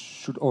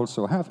should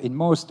also have. In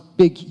most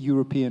big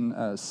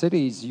European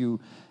cities,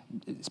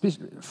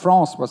 especially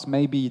France was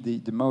maybe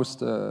the most,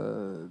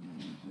 the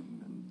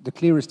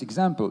clearest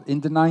example.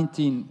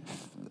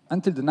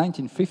 Until the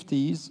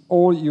 1950s,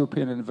 all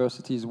European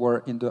universities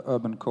were in the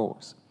urban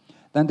cores.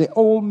 Then they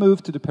all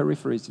moved to the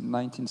peripheries in the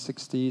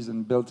 1960s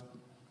and built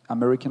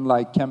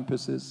American-like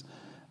campuses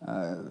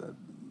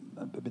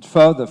a bit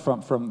further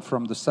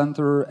from the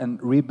center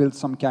and rebuilt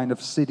some kind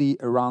of city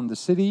around the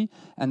city.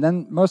 And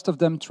then most of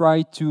them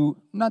tried to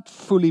not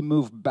fully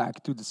move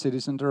back to the city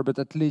center, but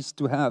at least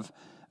to have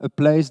a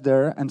place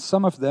there. And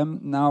some of them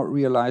now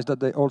realize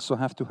that they also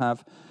have to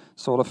have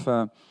sort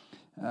of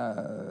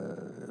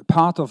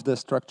part of the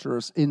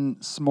structures in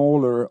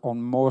smaller or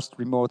most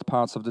remote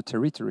parts of the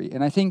territory.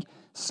 And I think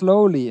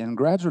slowly and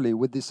gradually,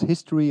 with this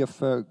history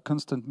of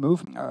constant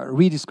movement,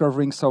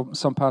 rediscovering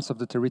some parts of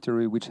the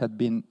territory which had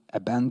been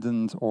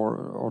abandoned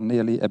or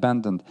nearly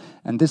abandoned,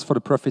 and this for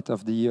the profit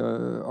of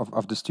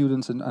the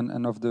students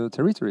and of the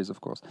territories,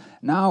 of course.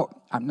 Now,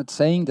 I'm not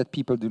saying that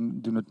people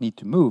do not need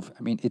to move.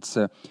 I mean, it's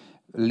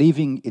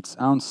leaving its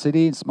own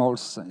city,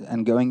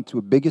 and going to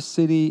a bigger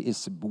city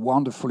is a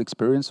wonderful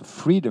experience of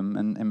freedom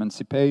and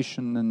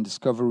emancipation and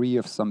discovery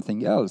of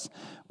something else,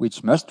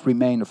 which must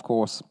remain, of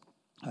course,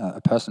 a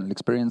personal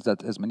experience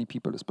that as many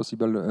people as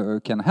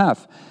possible can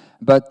have,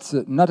 but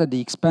not at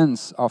the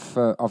expense of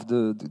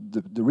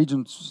the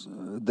regions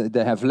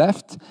they have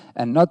left,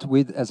 and not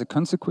with, as a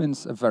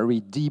consequence, a very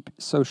deep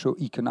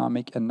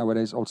socio-economic and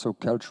nowadays also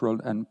cultural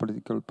and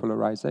political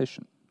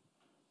polarization.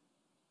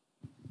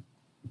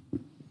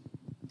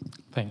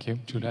 Thank you.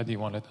 Julia, do you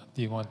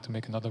want to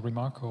make another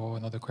remark or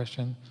another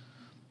question?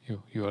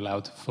 You're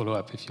allowed to follow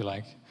up if you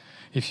like.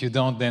 If you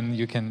don't, then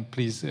you can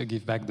please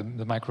give back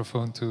the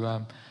microphone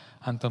to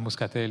Anton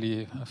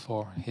Muscatelli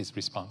for his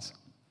response.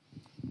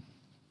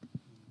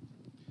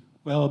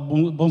 Well,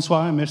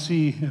 bonsoir,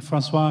 merci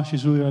François. Je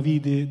suis ravi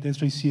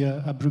d'être ici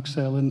à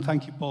Bruxelles, and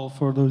thank you, Paul,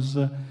 for those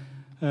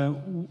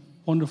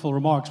wonderful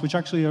remarks, which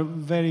actually are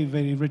very,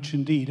 very rich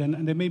indeed,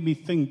 and they made me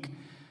think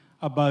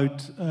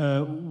about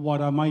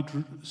what I might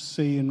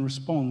say in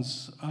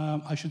response.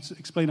 I should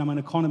explain I'm an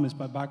economist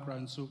by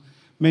background, so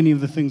many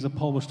of the things that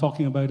Paul was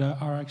talking about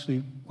are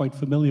actually quite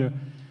familiar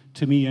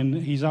to me, and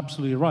he's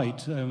absolutely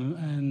right.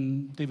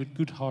 And David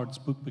Goodhart's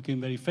book became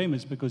very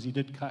famous because he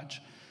did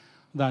catch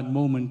that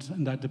moment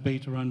and that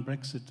debate around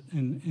Brexit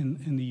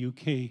in the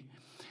UK.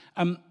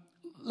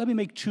 Let me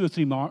make two or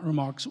three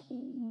remarks,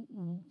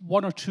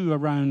 one or two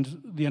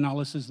around the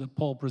analysis that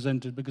Paul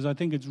presented, because I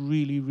think it's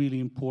really, really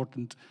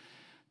important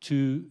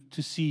to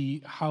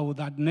see how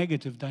that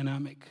negative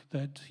dynamic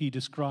that he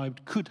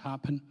described could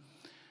happen,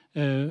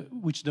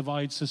 which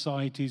divides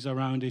societies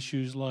around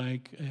issues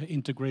like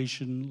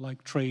integration,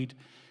 like trade,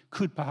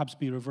 could perhaps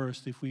be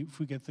reversed if we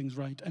get things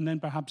right. And then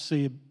perhaps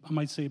I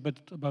might say a bit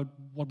about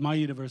what my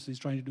university is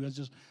trying to do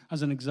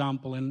as an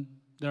example, and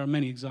there are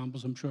many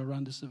examples, I'm sure,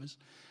 around the CIVIS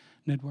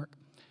network.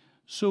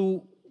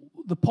 So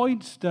the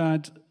point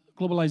that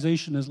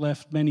globalization has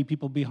left many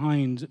people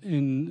behind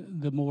in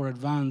the more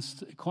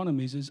advanced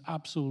economies is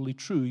absolutely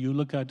true. You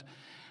look at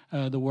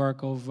the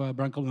work of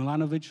Branko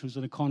Milanovic, who's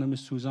an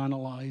economist who's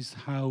analyzed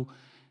how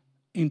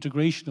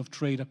integration of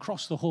trade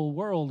across the whole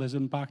world has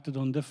impacted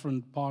on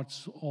different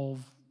parts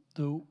of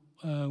the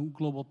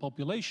global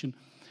population.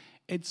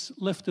 It's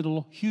lifted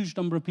a huge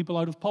number of people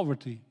out of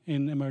poverty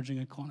in emerging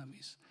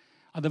economies.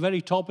 At the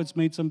very top, it's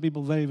made some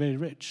people very, very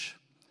rich.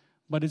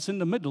 But it's in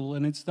the middle,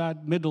 and it's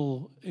that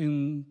middle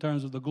in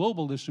terms of the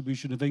global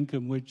distribution of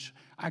income, which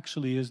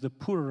actually is the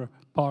poorer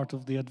part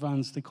of the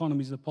advanced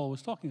economies that Paul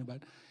was talking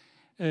about.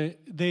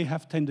 They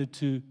have tended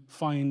to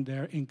find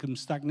their income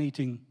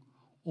stagnating,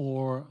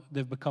 or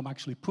they've become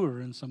actually poorer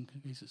in some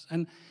cases.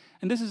 And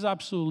this is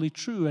absolutely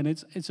true, and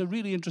it's a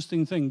really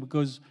interesting thing,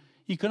 because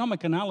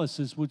economic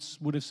analysis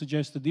would have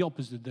suggested the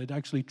opposite, that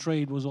actually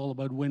trade was all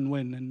about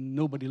win-win and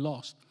nobody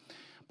lost.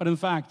 But in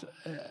fact,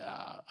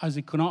 as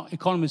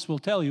economists will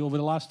tell you, over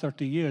the last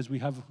 30 years, we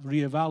have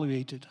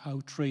reevaluated how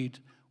trade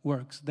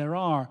works. There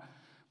are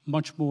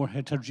much more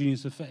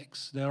heterogeneous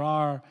effects. There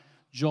are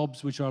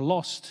jobs which are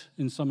lost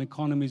in some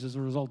economies as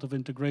a result of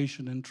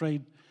integration and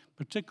trade,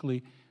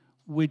 particularly,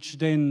 which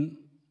then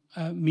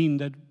mean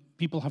that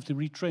people have to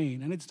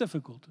retrain. And it's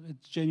difficult. It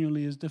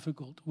genuinely is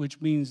difficult, which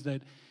means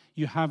that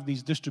you have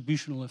these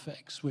distributional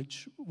effects,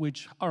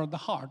 which are at the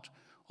heart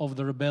of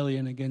the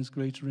rebellion against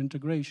greater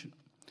integration.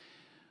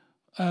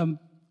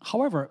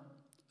 However,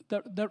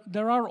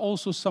 there are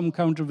also some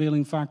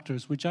countervailing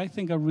factors which I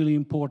think are really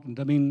important.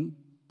 I mean,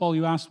 Paul,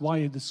 you asked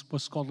why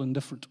was Scotland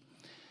different.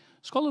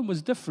 Scotland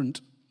was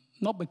different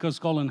not because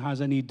Scotland has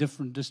any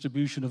different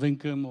distribution of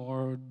income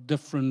or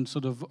different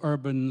sort of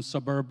urban,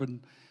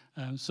 suburban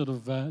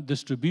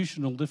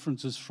distributional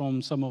differences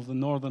from some of the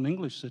northern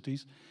English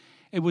cities.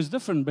 It was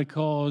different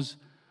because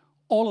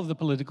all of the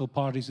political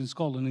parties in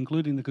Scotland,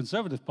 including the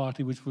Conservative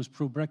Party, which was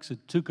pro-Brexit,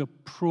 took a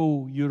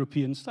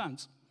pro-European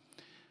stance.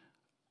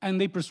 And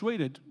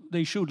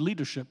they showed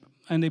leadership,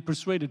 and they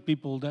persuaded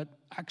people that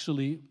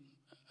actually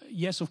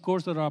yes, of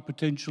course, there are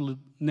potential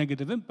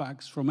negative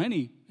impacts from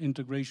any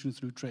integration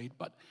through trade,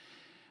 but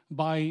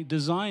by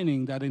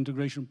designing that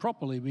integration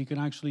properly, we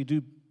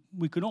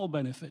can all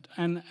benefit.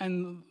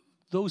 And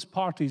those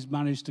parties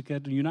managed to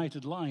get a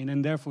united line,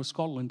 and therefore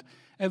Scotland,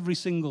 every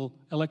single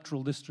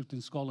electoral district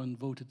in Scotland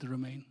voted to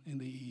remain in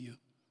the EU.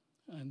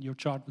 And your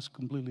chart was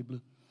completely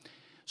blue.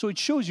 So it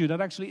shows you that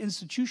actually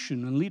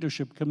institution and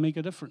leadership can make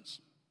a difference.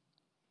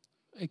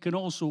 It can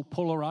also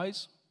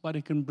polarize, but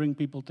it can bring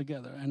people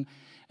together. And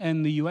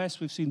in the US,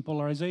 we've seen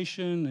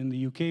polarization. In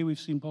the UK, we've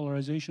seen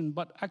polarization.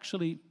 But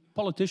actually,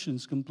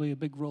 politicians can play a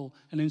big role,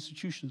 and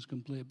institutions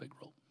can play a big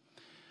role.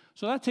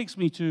 So that takes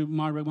me to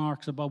my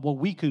remarks about what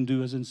we can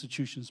do as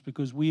institutions,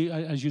 because we,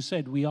 as you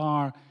said, we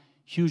are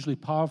hugely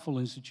powerful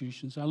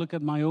institutions. I look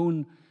at my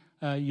own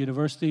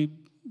university,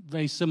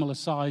 very similar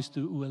size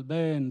to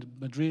ULB and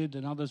Madrid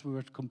and others. We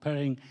were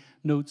comparing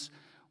notes.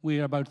 We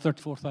are about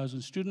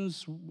 34,000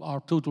 students.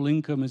 Our total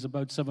income is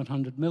about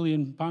 £700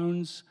 million.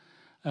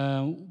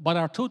 But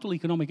our total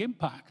economic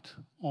impact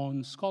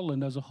on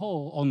Scotland as a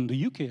whole, on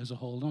the UK as a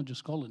whole, not just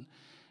Scotland,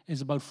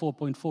 is about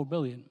 4.4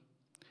 billion.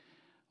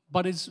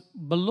 But it's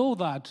below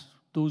that,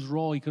 those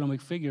raw economic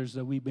figures,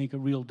 that we make a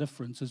real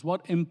difference, is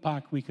what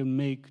impact we can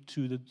make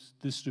to the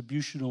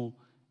distributional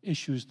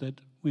issues that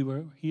we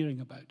were hearing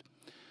about.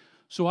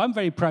 So I'm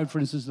very proud, for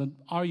instance, that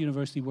our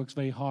university works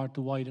very hard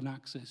to widen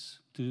access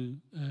to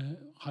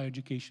higher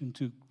education,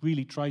 to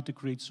really try to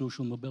create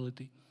social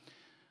mobility.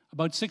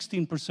 About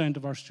 16%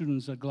 of our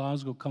students at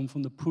Glasgow come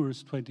from the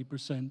poorest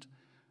 20%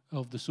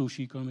 of the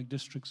socio-economic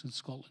districts in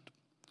Scotland.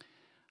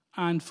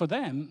 And for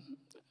them,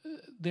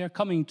 they're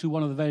coming to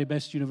one of the very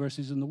best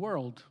universities in the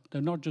world.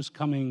 They're not just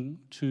coming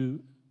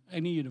to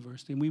any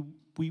university. And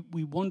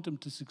we want them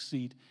to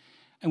succeed.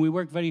 And we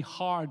work very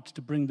hard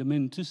to bring them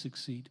in to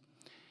succeed.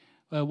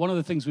 One of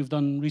the things we've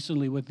done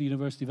recently with the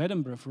University of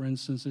Edinburgh, for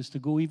instance, is to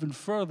go even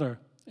further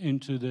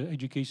into the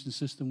education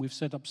system. We've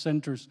set up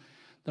centres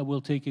that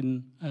will take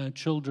in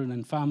children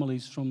and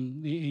families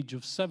from the age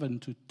of 7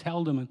 to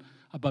tell them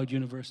about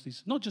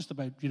universities. Not just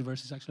about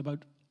universities, actually,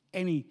 about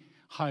any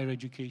higher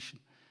education,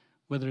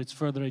 whether it's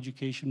further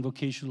education,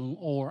 vocational,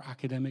 or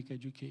academic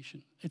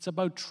education. It's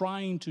about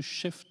trying to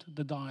shift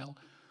the dial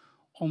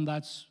on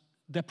that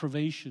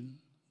deprivation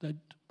that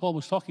Paul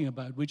was talking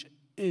about, which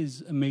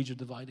is a major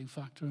dividing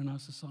factor in our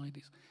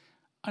societies.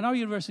 And our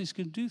universities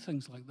can do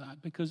things like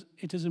that because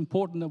it is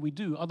important that we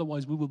do,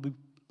 otherwise we will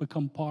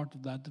become part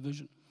of that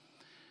division.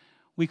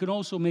 We can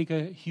also make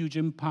a huge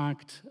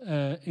impact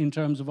in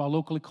terms of our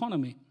local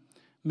economy,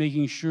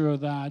 making sure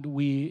that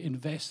we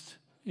invest.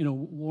 You know,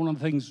 one of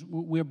the things,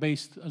 we're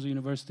based as a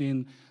university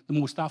in the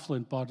most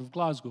affluent part of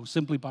Glasgow,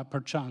 simply by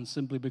perchance,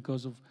 simply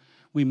because of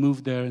we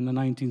moved there in the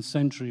 19th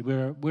century.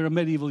 We're a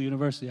medieval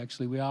university,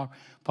 actually. We are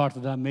part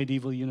of that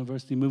medieval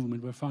university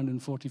movement. We're founded in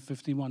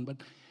 1451. But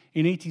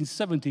in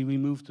 1870, we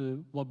moved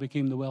to what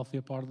became the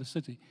wealthier part of the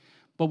city.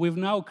 But we're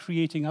now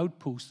creating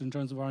outposts in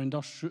terms of our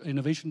industrial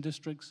innovation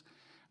districts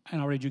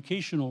and our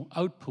educational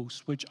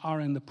outposts, which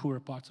are in the poorer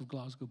parts of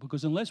Glasgow.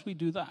 Because unless we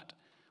do that,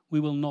 we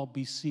will not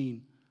be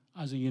seen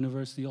as a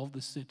university of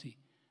the city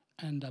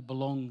and that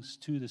belongs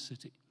to the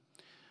city.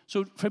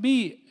 So for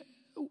me,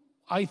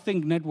 I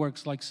think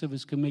networks like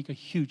CIVIS can make a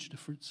huge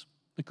difference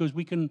because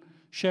we can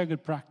share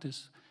good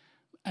practice.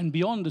 And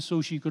beyond the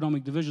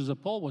socio-economic divisions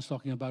that Paul was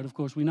talking about, of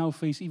course, we now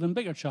face even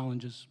bigger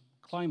challenges,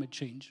 climate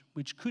change,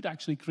 which could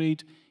actually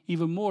create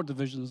even more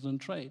divisions than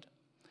trade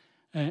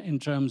in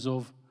terms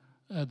of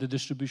the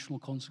distributional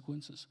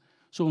consequences.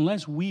 So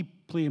unless we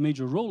play a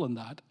major role in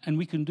that, and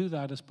we can do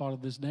that as part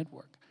of this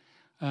network,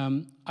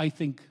 I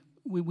think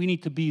we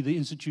need to be the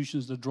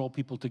institutions that draw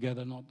people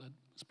together, not that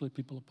split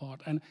people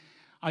apart. And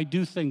I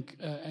do think,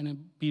 and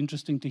it'd be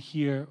interesting to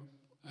hear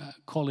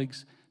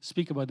colleagues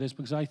speak about this,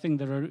 because I think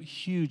there are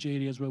huge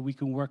areas where we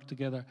can work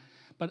together.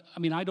 But I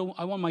mean, I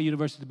want my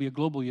university to be a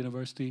global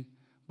university,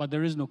 but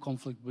there is no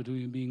conflict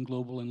between being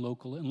global and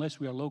local. Unless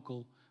we are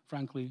local,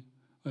 frankly,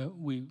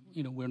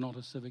 we're not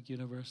a civic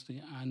university.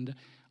 And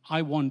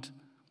I want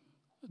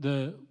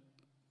the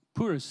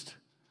poorest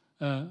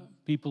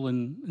people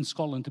in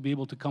Scotland to be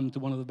able to come to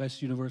one of the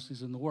best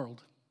universities in the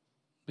world,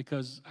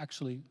 because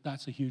actually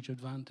that's a huge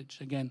advantage.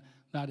 Again,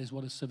 that is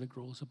what a civic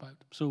role is about.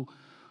 So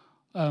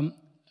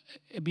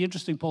it'd be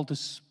interesting, Paul,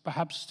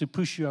 perhaps to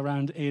push you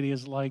around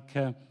areas like,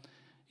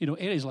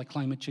 areas like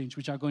climate change,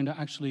 which are going to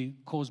actually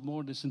cause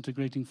more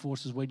disintegrating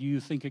forces. Where do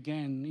you think,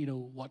 again,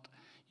 what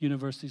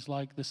universities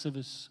like the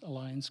CIVIS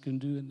Alliance can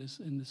do in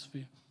this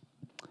sphere?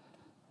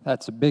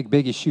 That's a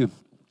big issue.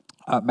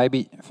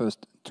 Maybe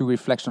first, two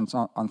reflections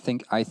on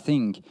things I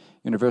think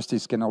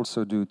universities can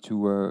also do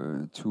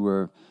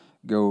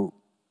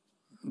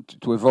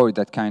to avoid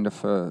that kind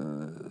of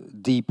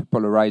deep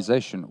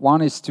polarization.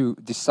 One is to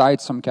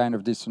decide some kind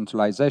of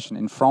decentralization.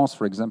 In France,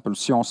 for example,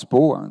 Sciences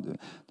Po, the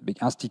big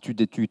Institut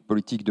d'études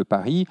politiques de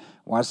Paris,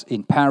 was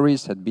in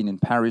Paris, had been in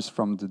Paris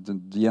from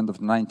the end of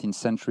the 19th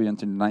century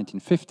until the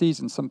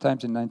 1950s, and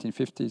sometimes in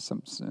 1950s,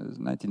 some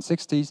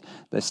 1960s,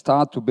 they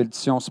start to build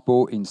Sciences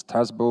Po in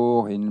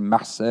Strasbourg, in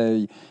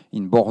Marseille,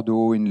 in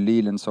Bordeaux, in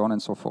Lille, and so on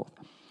and so forth.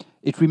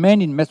 it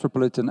remained in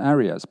metropolitan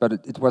areas, but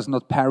it was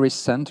not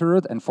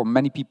Paris-centered, and for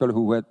many people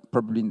who had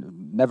probably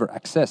never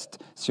accessed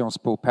Sciences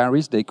Po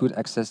Paris, they could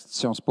access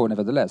Sciences Po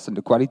nevertheless, and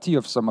the quality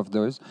of some of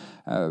those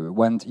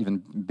went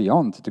even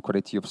beyond the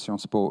quality of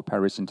Sciences Po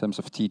Paris in terms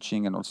of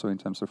teaching and also in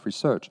terms of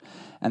research.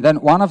 And then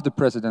one of the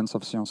presidents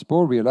of Sciences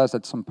Po realized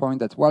at some point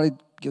that, well, it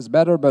gets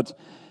better, but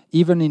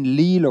even in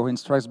Lille or in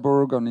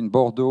Strasbourg or in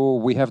Bordeaux,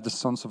 we have the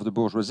sons of the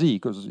bourgeoisie,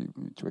 because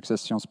to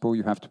access Sciences Po,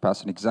 you have to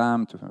pass an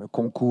exam, to have a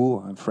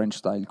concours, a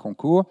French-style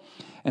concours.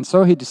 And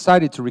so he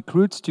decided to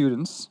recruit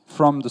students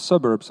from the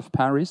suburbs of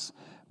Paris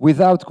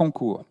without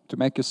concours, to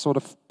make a sort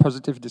of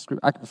positive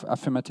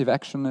affirmative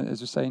action,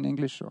 as you say in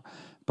English, or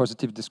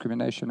positive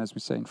discrimination, as we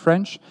say in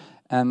French.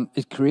 And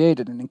it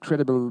created an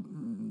incredible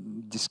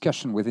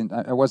discussion within.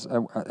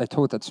 I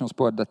taught at Sciences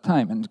Po at that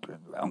time, and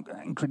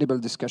incredible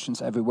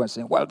discussions everywhere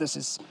saying, well, this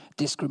is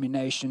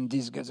discrimination,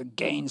 this goes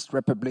against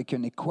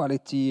Republican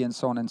equality, and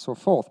so on and so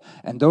forth.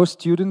 And those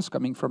students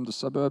coming from the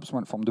suburbs,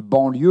 from the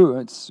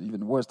banlieue, it's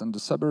even worse than the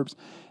suburbs,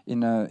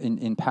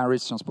 in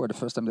Paris, Sciences Po, at the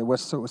first time, they were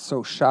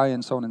so shy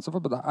and so on and so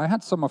forth. But I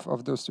had some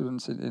of those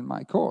students in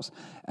my course,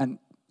 and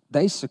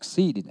they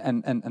succeeded,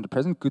 and the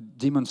president could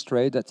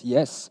demonstrate that,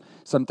 yes,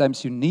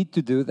 sometimes you need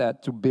to do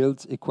that to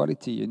build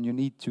equality, and you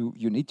need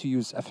to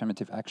use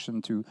affirmative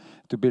action to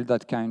build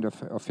that kind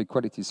of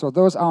equality. So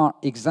those are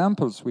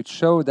examples which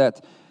show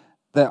that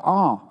there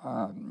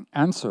are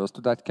answers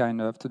to that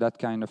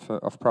kind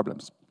of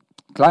problems.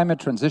 Climate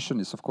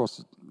transition is, of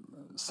course,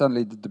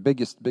 certainly the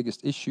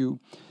biggest issue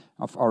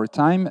of our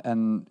time,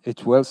 and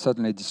it will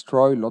certainly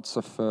destroy lots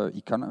of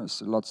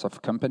economies, lots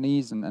of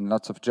companies, and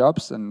lots of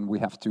jobs, and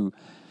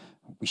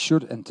we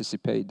should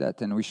anticipate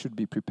that, and we should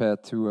be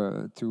prepared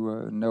to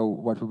know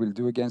what we will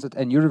do against it.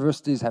 And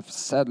universities have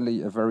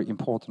sadly a very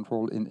important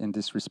role in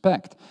this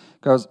respect,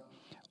 because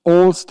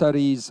all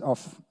studies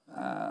of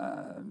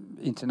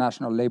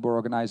International Labour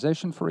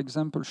Organization, for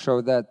example, show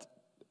that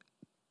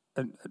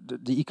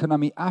the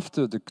economy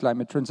after the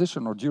climate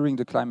transition or during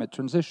the climate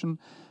transition,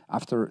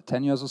 after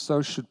 10 years or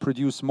so, should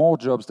produce more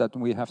jobs than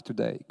we have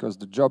today, because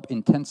the job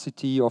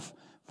intensity of,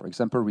 for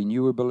example,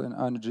 renewable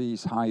energy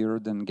is higher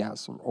than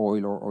gas or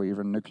oil or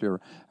even nuclear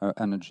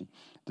energy.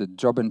 The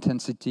job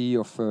intensity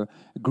of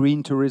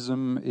green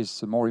tourism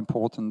is more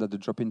important than the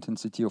job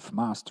intensity of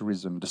mass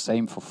tourism. The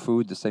same for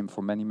food, the same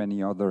for many,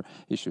 many other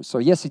issues. So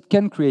yes, it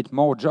can create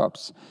more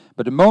jobs,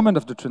 but the moment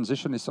of the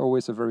transition is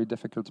always a very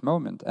difficult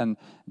moment. And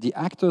the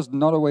actors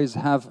not always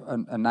have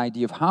an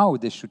idea of how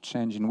they should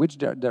change, in which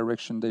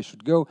direction they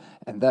should go.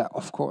 And there,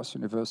 of course,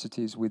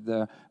 universities with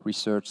their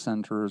research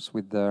centers,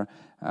 with their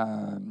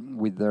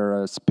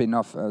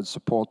spin-off,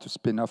 support to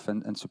spin-off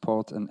and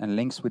support and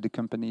links with the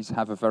companies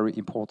have a very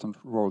important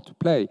role to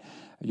play.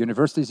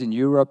 Universities in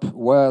Europe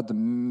were the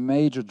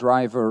major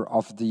driver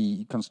of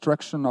the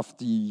construction of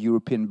the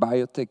European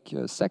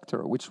biotech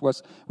sector, which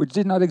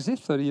did not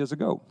exist 30 years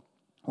ago.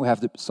 We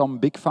have some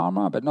big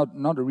pharma, but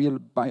not a real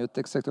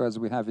biotech sector as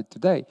we have it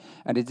today.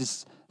 And it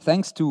is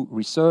thanks to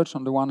research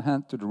on the one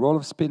hand, to the role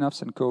of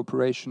spin-offs and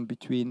cooperation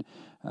between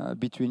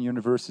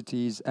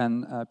universities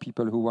and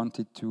people who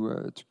wanted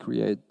to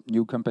create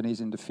new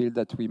companies in the field,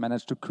 that we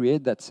managed to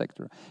create that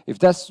sector. If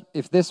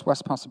this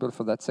was possible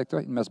for that sector,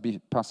 it must be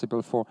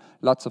possible for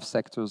lots of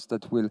sectors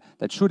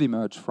that should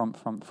emerge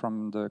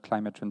from the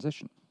climate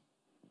transition.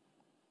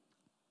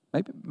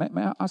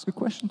 May I ask a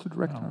question to the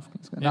Rector?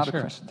 Another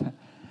question.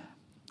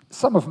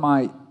 Some of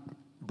my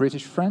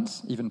British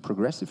friends, even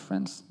progressive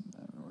friends,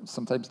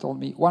 sometimes told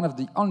me one of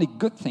the only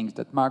good things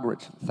that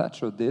Margaret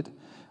Thatcher did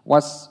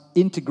was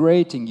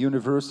integrating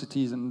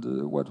universities and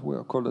what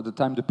were called at the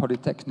time the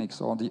polytechnics,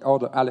 or the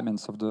other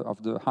elements of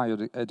the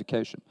higher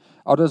education.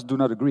 Others do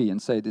not agree and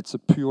say it's a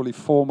purely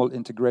formal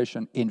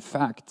integration. In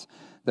fact,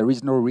 there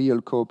is no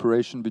real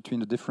cooperation between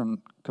the different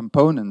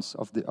components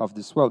of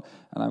this world.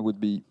 And I would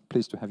be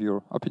pleased to have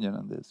your opinion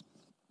on this.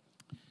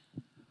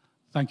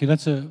 Thank you.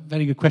 That's a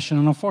very good question.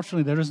 And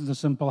unfortunately, there isn't a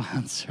simple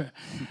answer.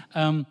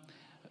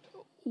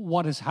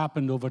 What has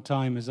happened over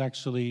time is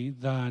actually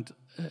that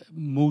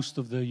most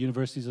of the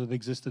universities that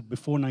existed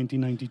before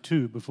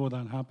 1992, before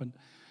that happened,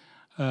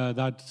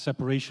 that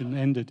separation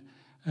ended,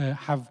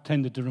 have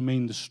tended to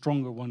remain the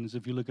stronger ones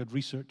if you look at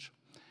research.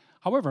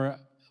 However,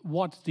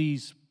 what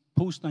these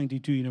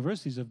post-92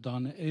 universities have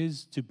done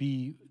is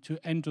to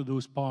enter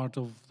those part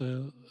of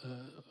the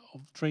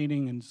of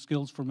training and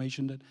skills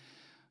formation that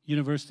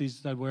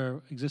universities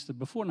that existed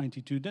before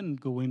 92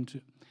 didn't go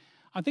into.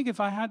 I think if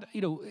I had,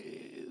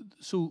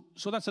 so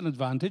that's an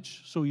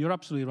advantage. So you're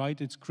absolutely right.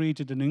 It's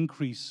created an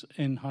increase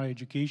in higher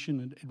education,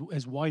 and it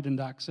has widened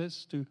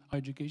access to higher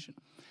education.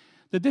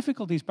 The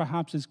difficulties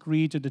perhaps has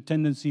created a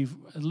tendency,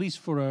 at least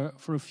for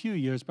a few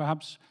years,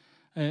 perhaps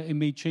it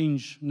may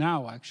change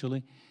now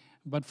actually,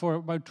 but for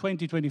about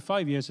 20,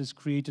 25 years it's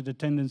created a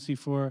tendency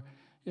for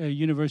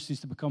universities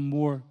to become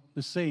more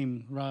the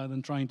same rather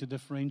than trying to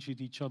differentiate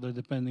each other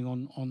depending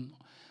on.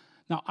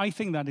 Now, I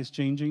think that is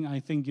changing. I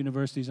think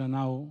universities are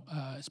now,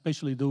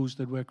 especially those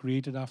that were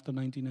created after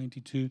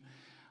 1992,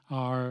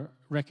 are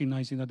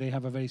recognizing that they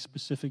have a very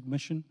specific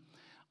mission.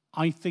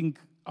 I think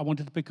I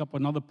wanted to pick up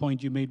another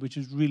point you made, which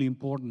is really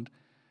important.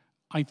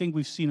 I think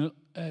we've seen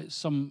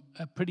some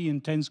pretty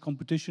intense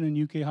competition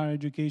in UK higher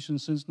education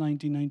since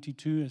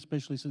 1992,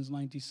 especially since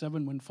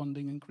 97 when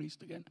funding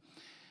increased again.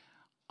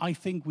 I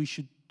think we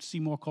should see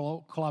more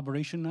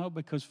collaboration now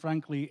because,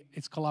 frankly,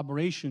 it's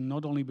collaboration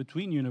not only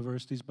between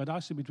universities, but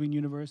actually between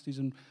universities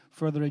and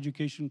further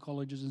education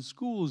colleges and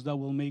schools that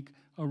will make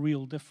a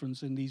real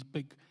difference in these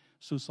big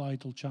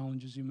societal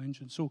challenges you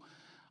mentioned. So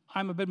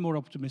I'm a bit more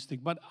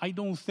optimistic, but I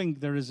don't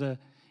think there is a,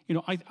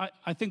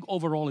 I think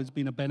overall it's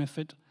been a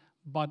benefit,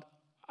 but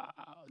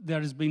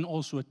there has been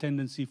also a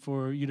tendency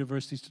for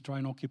universities to try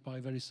and occupy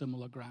very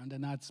similar ground,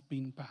 and that's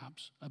been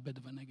perhaps a bit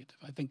of a negative.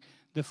 I think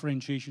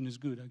differentiation is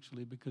good,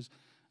 actually, because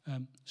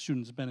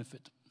students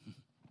benefit.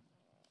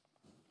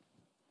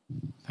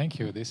 Thank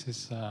you. This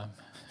is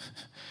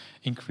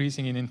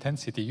increasing in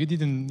intensity. You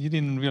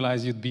didn't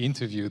realize you'd be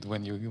interviewed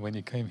when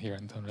you came here,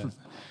 Anton.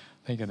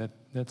 Thank you.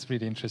 That's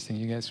really interesting.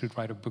 You guys should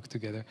write a book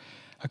together.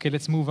 Okay,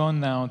 let's move on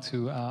now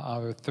to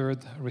our third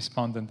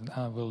respondent.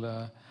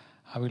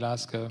 I will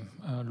ask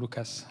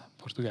Lucas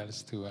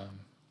Portugaels to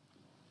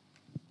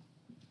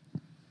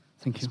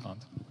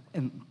respond.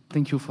 And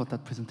thank you for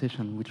that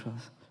presentation, which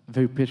was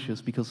very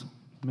precious, because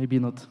maybe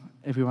not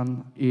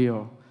everyone here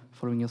or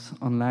following us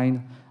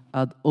online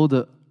had all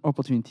the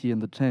opportunity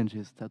and the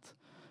challenges that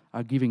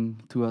are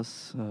giving to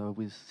us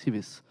with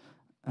CIVIS.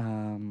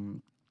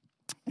 And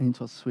it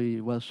was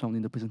really well shown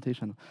in the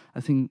presentation.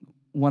 I think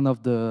one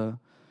of the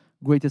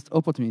greatest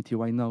opportunity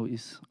right now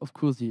is, of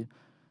course, the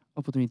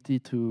opportunity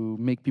to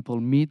make people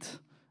meet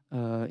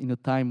in a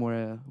time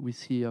where we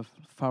see a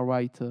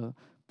far-right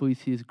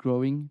policies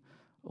growing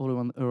all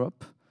around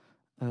Europe.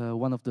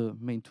 One of the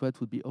main threats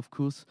would be, of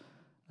course,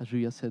 as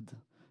Julia said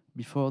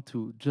before,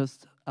 to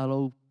just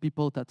allow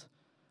people that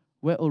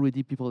were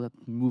already people that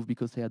moved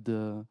because they had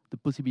the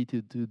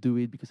possibility to do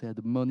it, because they had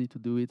the money to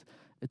do it,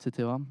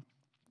 etc.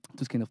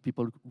 Those kind of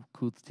people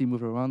could still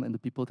move around, and the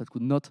people that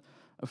could not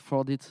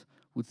afford it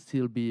would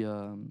still be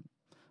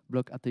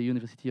blocked at the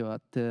university or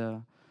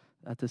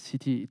at the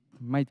city. It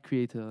might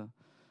create a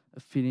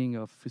feeling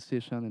of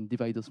frustration and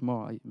divide us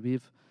more. I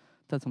believe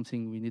that's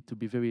something we need to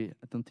be very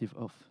attentive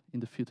of in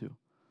the future.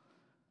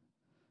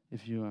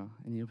 If you have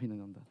any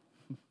opinion on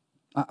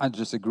that. I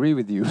just agree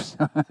with you.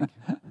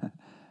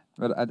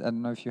 But I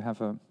don't know if you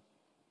have a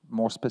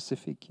more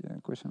specific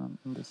question on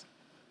this.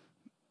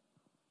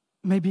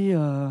 Maybe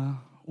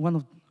one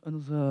of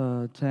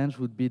another challenge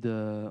would be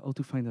how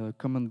to find a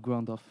common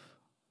ground of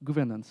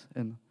governance,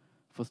 and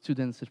for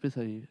students,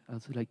 especially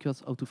as like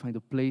us, how to find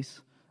a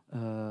place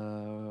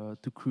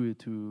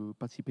to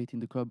participate in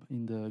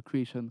the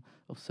creation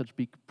of such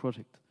big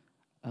project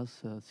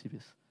as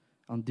CIVIS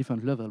on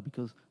different level,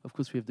 because of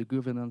course we have the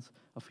governance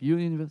of your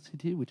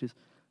university, which is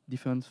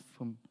different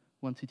from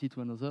one city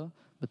to another,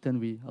 but then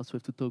we also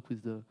have to talk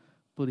with the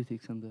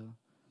politics and the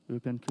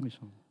European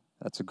Commission.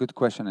 That's a good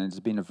question, and it's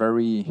been a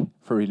very,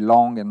 very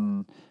long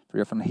and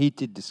very often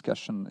heated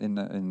discussion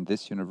in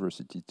this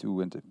university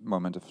too. At the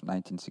moment of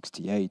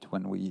 1968,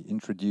 when we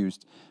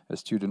introduced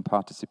student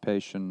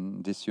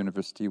participation, this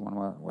university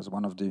was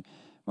one of the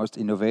most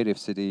innovative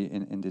city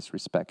in this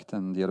respect,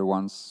 and the other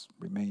ones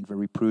remained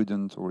very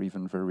prudent or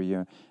even very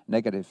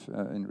negative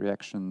in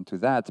reaction to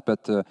that.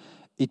 But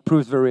it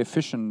proved very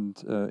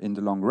efficient in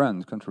the long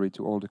run, contrary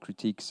to all the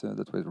critiques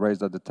that were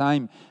raised at the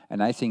time.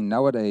 And I think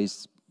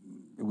nowadays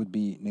it would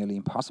be nearly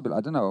impossible.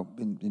 I don't know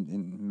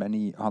in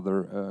many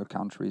other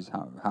countries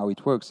how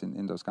it works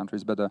in those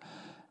countries, but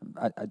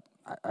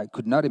I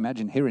could not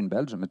imagine here in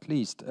Belgium, at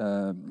least,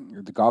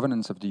 the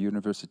governance of the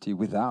university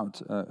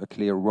without a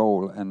clear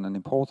role and an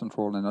important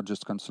role, and not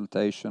just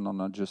consultation or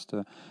not just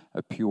a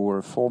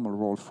pure formal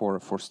role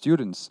for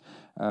students.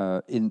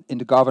 In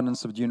the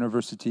governance of the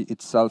university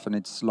itself and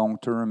its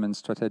long-term and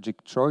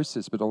strategic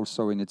choices, but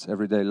also in its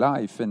everyday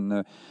life. And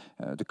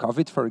the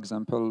COVID, for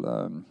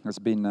example, has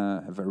been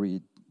a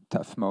very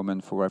tough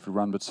moment for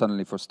everyone, but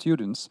certainly for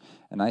students.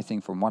 And I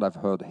think from what I've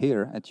heard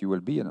here at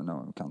ULB, I don't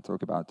know, I can't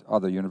talk about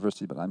other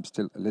universities, but I'm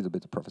still a little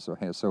bit a professor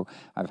here. So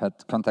I've had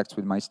contacts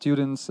with my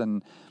students,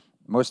 and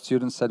most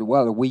students said,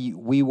 well,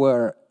 we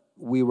were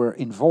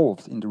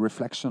involved in the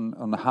reflection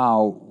on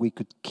how we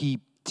could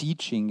keep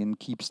teaching and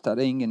keep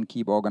studying and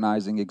keep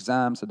organizing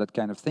exams and that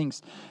kind of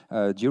things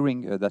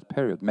during that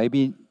period.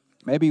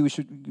 Maybe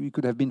we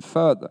could have been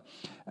further.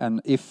 And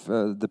if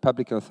the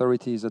public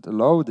authorities that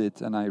allowed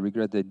it, and I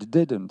regret they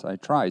didn't, I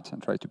tried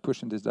to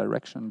push in this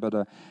direction,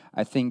 but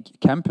I think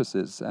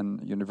campuses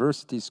and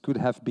universities could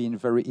have been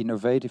very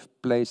innovative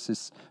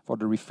places for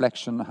the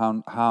reflection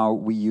on how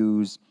we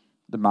use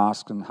the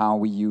mask and how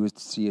we used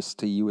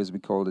CST, as we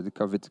call it, the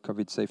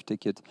COVID safe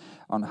ticket,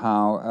 on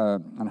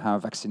how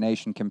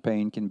vaccination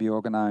campaign can be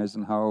organized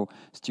and how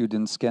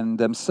students can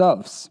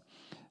themselves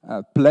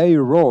play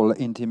a role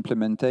in the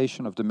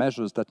implementation of the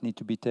measures that need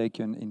to be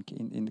taken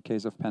in the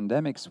case of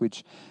pandemics,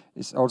 which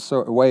is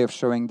also a way of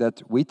showing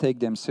that we take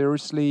them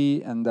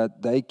seriously and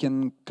that they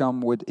can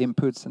come with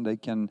inputs and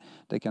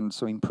they can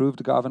so improve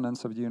the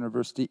governance of the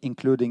university,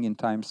 including in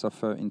times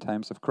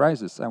of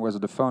crisis. I was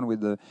on the phone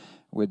with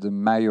with the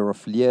mayor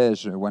of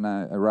Liège when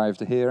I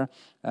arrived here,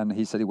 and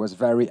he said he was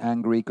very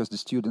angry because the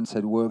students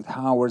had worked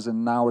hours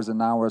and hours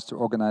and hours to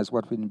organize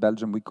what in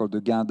Belgium we call the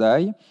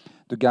guindaille.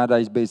 The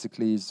guindaille is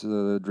basically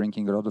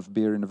drinking a lot of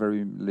beer in a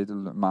very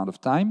little amount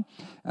of time,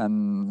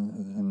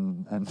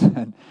 and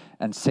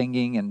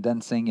singing and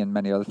dancing and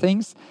many other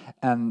things.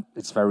 And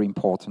it's very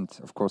important,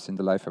 of course, in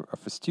the life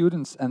of the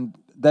students. And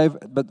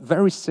but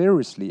very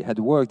seriously had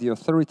worked, the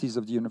authorities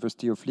of the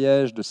University of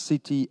Liège, the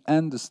city,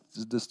 and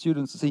the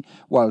students to see,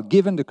 well,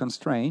 given the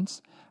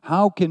constraints,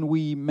 how can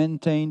we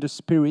maintain the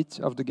spirit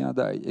of the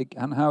guindaille,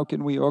 and how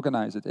can we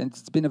organize it? And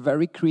it's been a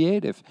very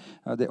creative,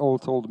 they all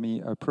told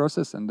me,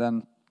 process, and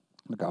then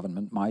the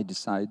government might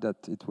decide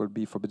that it will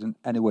be forbidden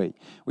anyway,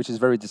 which is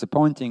very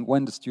disappointing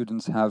when the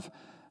students have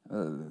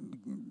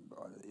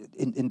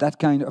in that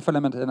kind of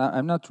element. And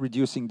I'm not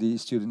reducing the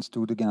students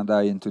to the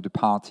guindaille and to the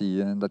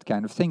party and that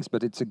kind of things,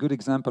 but it's a good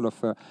example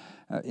of,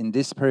 in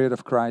this period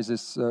of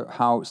crisis,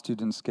 how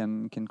students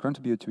can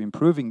contribute to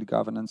improving the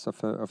governance of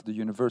the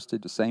university.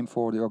 The same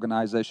for the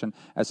organization.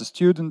 As a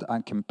student,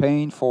 I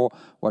campaigned for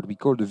what we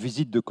call the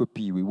visite de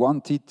copie. We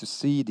wanted to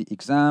see the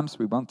exams,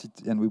 we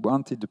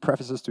wanted the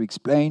professors to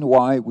explain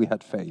why we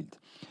had failed.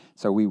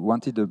 So we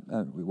wanted a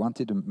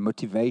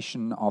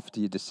motivation of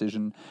the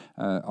decision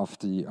of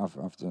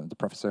the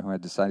professor who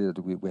had decided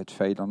that we had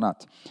failed or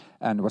not,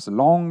 and it was a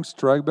long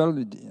struggle.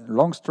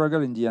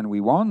 In the end,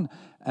 we won,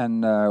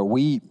 and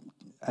we,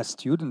 as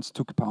students,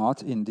 took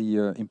part in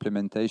the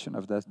implementation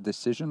of that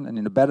decision and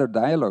in a better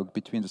dialogue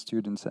between the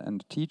students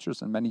and the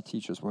teachers. And many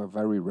teachers were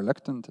very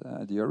reluctant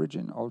at the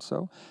origin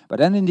also. But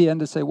then in the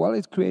end they say, well,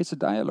 it creates a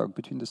dialogue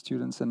between the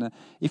students. And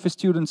if a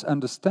student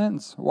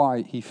understands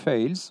why he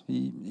fails,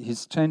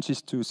 his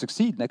chances to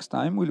succeed next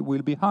time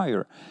will be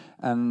higher.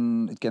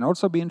 And it can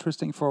also be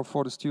interesting for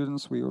the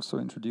students. We also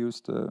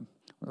introduced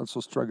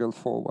also struggled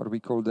for what we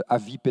call the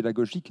avis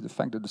pédagogique, the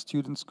fact that the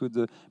students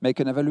could make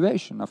an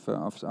evaluation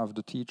of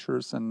the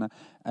teachers. And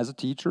as a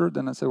teacher,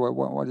 then I say, well,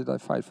 why did I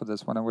fight for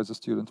this when I was a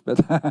student?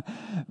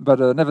 But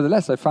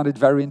nevertheless, I found it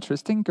very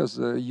interesting because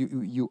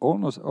you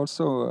almost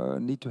also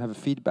need to have a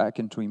feedback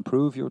and to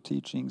improve your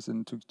teachings,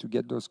 and to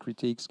get those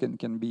critiques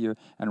can be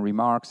and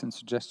remarks and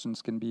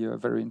suggestions can be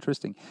very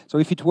interesting. So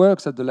if it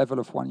works at the level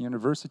of one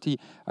university,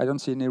 I don't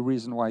see any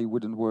reason why it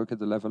wouldn't work at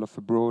the level of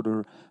a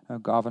broader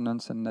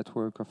governance and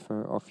network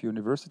of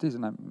universities.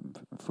 And I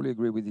fully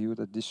agree with you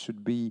that this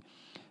should be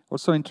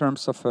also in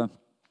terms of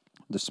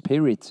the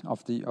spirit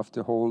of the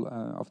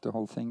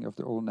whole thing, of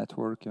the whole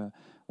network,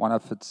 one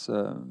of its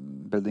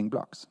building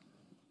blocks.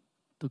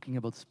 Talking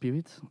about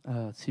spirit,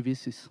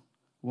 CIVIS is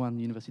one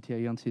university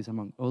alliances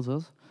among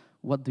others.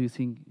 What do you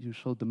think, you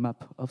showed the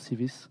map of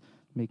CIVIS,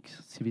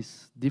 makes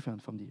CIVIS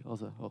different from the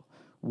other? Or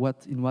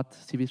in what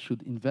CIVIS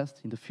should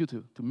invest in the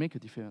future to make a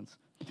difference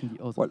between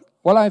the others?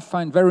 What I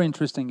find very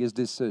interesting is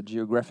this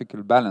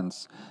geographical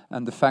balance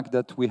and the fact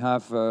that we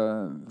have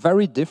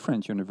very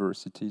different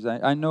universities.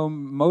 I know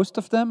most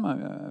of them.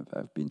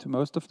 I've been to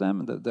most of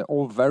them. They're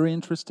all very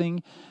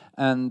interesting,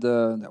 and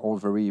they're all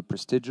very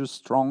prestigious,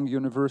 strong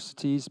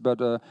universities.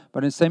 But at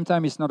the same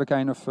time, it's not a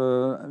kind of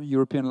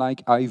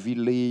European-like Ivy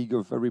League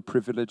of very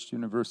privileged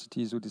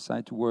universities who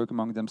decide to work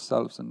among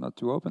themselves and not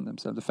to open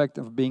themselves. The fact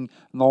of being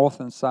north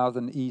and south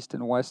and east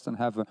and west and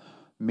have a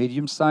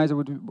medium size,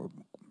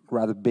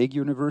 rather big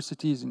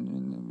universities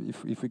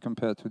if we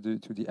compare to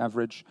the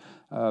average,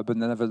 but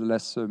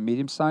nevertheless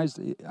medium-sized,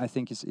 I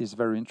think is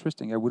very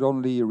interesting. I would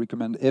only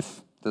recommend,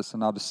 if there's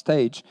another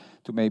stage,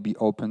 to maybe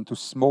open to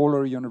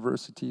smaller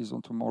universities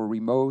or to more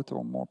remote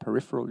or more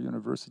peripheral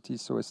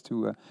universities, so as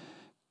to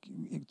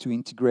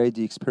integrate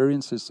the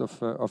experiences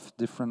of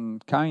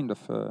different kind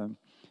of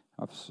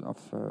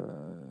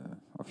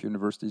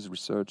universities,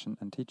 research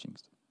and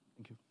teachings.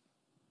 Thank you.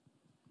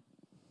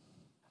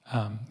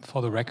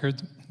 For the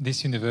record,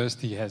 this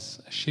university has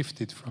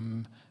shifted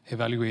from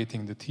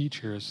evaluating the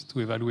teachers to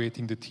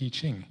evaluating the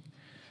teaching,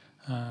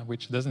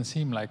 which doesn't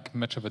seem like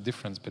much of a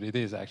difference, but it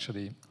is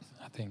actually,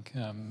 I think,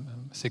 a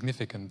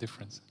significant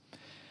difference.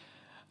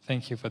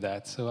 Thank you for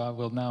that. So I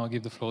will now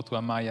give the floor to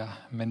Amaya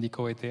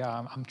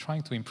Mendikoetxea. I'm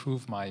trying to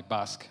improve my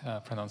Basque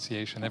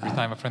pronunciation. Every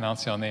time I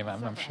pronounce your name,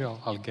 I'm sure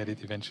I'll get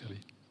it eventually.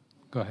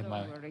 Go ahead,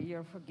 Maya. Don't worry,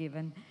 you're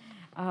forgiven.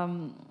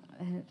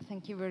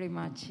 Thank you very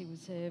much. It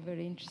was a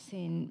very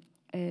interesting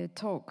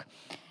talk.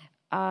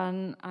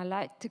 And I'd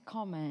like to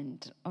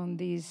comment on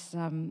this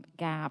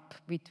gap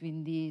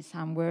between the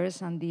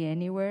somewheres and the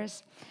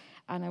anywheres.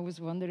 And I was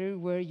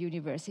wondering where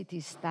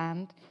universities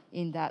stand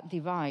in that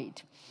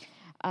divide.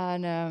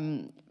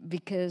 And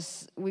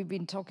because we've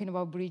been talking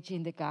about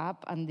bridging the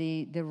gap and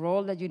the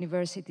role that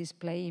universities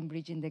play in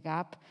bridging the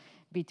gap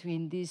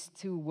between these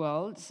two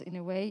worlds, in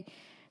a way.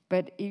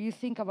 But if you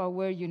think about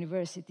where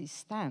universities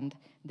stand,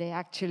 they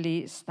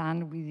actually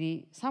stand with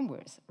the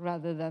somewheres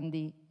rather than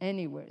the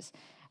anywheres.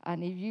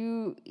 And if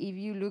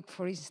you look,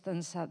 for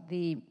instance, at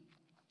the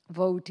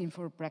voting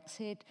for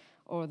Brexit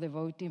or the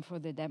voting for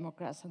the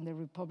Democrats and the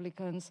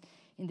Republicans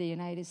in the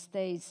United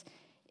States,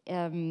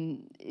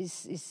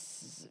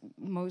 is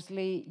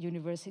mostly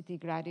university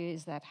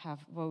graduates that have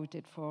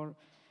voted for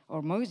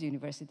or most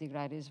university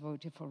graduates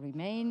voted for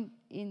Remain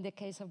in the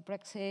case of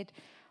Brexit,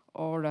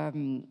 or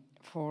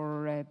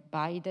for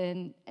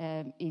Biden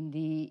in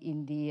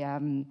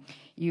the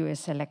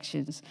US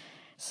elections.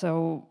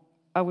 So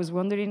I was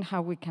wondering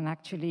how we can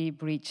actually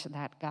bridge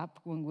that gap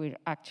when we're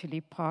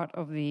actually part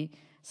of the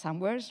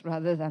somewheres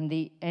rather than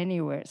the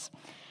anywheres.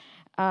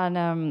 And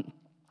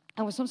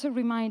I was also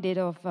reminded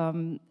of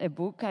a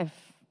book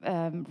I've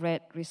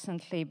read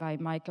recently by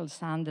Michael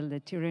Sandel,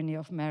 The Tyranny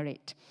of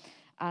Merit.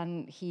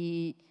 And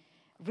he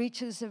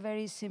reaches a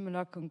very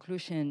similar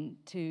conclusion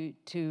to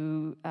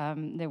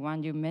the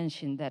one you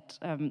mentioned, that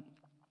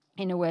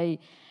in a way,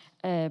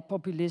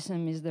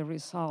 populism is the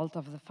result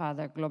of the fact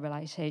that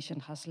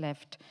globalization has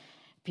left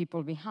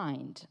people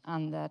behind,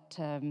 and that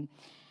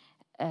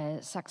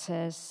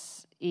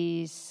success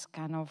is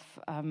kind of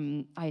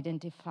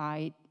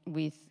identified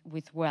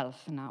with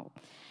wealth now.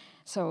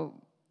 So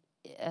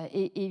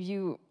if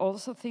you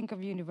also think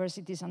of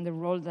universities and the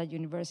role that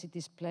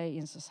universities play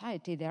in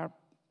society, they are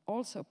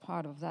also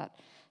part of that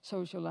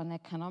social and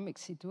economic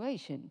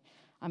situation.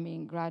 I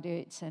mean,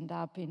 graduates end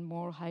up in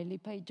more highly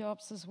paid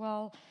jobs as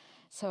well.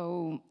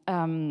 So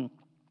they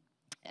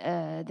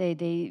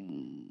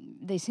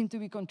seem to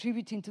be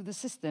contributing to the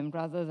system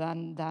rather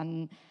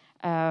than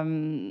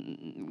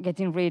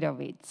getting rid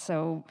of it.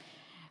 So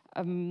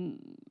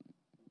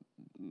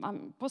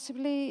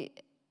possibly,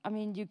 I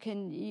mean, you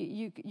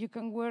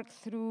can work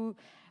through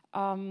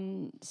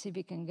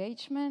civic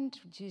engagement,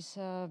 which is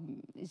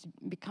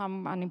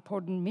become an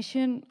important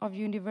mission of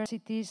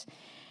universities.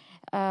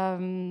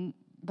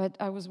 But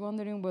I was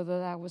wondering whether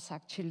that was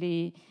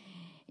actually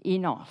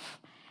enough.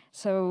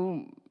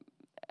 So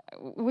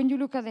when you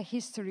look at the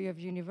history of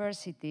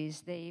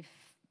universities,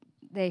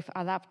 they've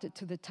adapted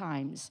to the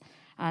times.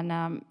 And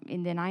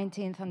in the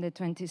 19th and the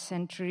 20th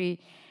century,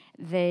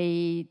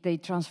 they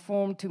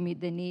transformed to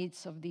meet the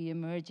needs of the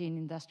emerging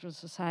industrial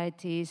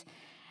societies.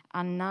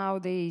 And now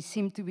they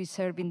seem to be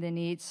serving the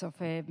needs of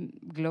a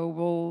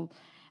global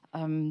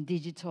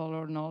digital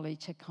or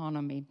knowledge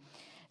economy.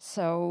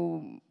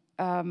 So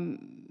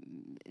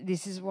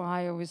this is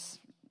why I was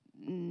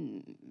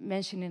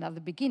mentioning at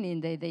the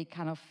beginning that they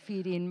kind of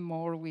fit in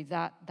more with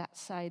that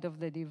side of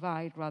the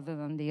divide rather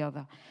than the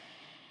other.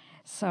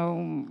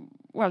 So,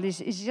 well,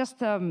 it's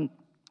just a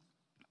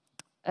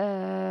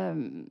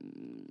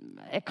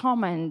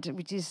comment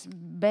which is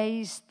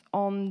based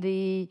on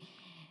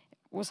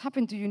what's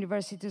happened to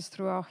universities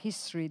throughout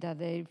history, that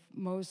they've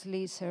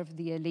mostly served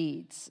the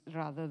elites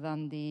rather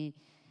than the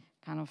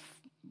kind of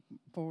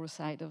poor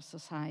side of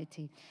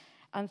society.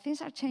 And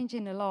things are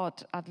changing a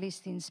lot, at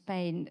least in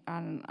Spain,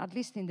 and at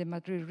least in the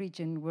Madrid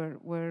region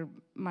where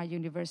my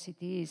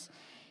university is.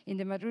 In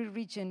the Madrid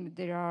region,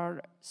 there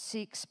are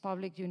 6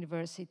 public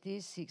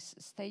universities, 6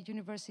 state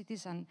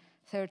universities, and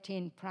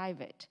 13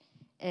 private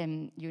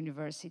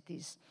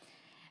universities.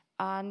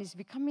 And it's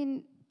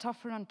becoming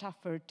tougher and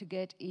tougher to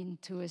get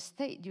into a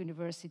state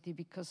university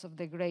because of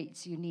the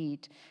grades you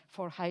need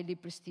for highly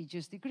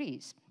prestigious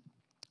degrees.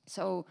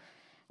 So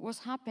what's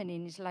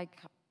happening is like,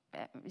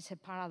 it's a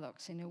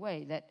paradox in a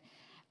way, that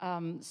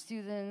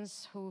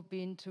students who've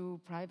been to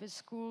private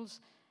schools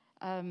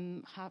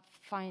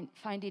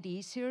find it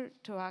easier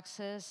to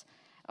access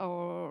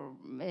or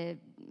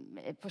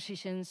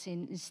positions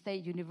in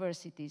state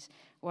universities,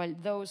 while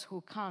those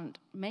who can't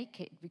make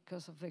it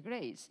because of the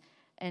grades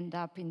end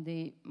up in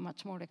the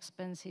much more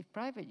expensive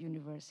private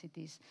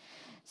universities.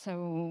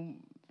 So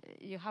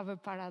you have a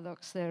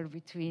paradox there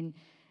between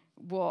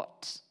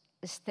what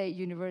state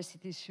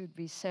universities should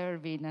be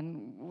serving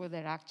and what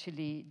they're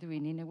actually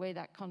doing. In a way,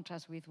 that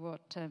contrasts with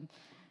what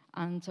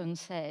Anton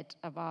said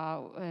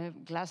about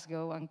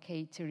Glasgow and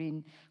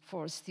catering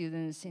for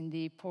students in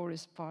the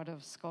poorest part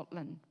of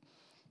Scotland.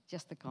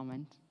 Just a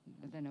comment.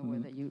 I don't know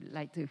whether you'd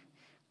like to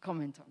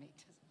comment on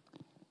it.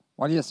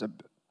 Well, yes.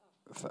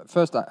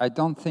 First, I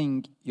don't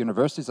think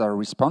universities are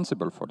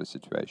responsible for the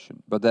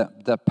situation, but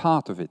they're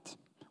part of it.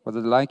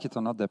 Whether they like it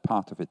or not, they're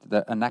part of it.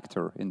 They're an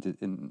actor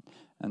and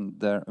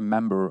they're a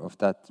member of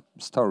that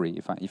story,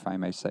 if I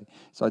may say.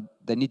 So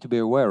they need to be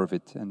aware of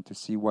it and to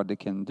see what they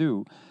can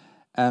do.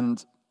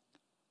 And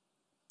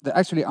there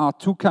actually are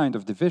 2 kinds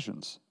of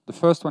divisions. The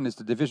first one is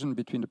the division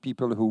between the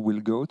people who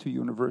will go to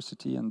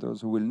university and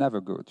those who will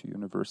never go to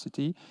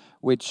university,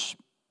 which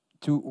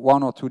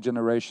 1 or 2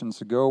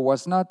 generations ago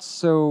was not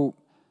so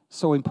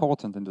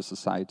important in the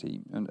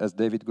society. And as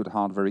David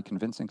Goodhart very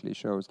convincingly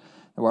shows,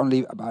 there were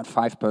only about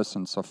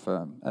 5% of,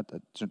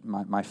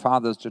 my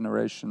father's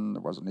generation,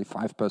 there was only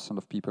 5%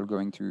 of people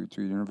going to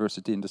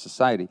university in the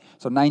society.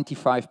 So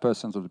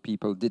 95% of the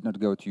people did not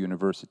go to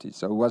university.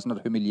 So it was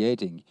not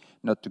humiliating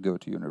not to go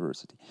to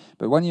university.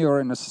 But when you're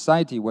in a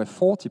society where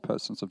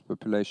 40% of the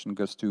population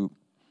goes to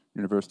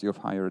University of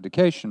Higher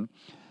Education,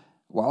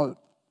 well,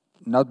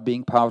 not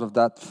being part of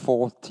that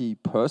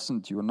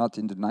 40%, you're not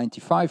in the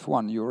 95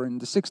 one, you're in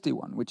the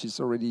 61, which is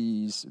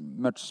already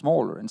much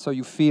smaller. And so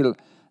you feel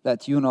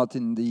that you're not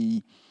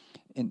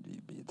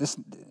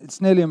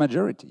it's nearly a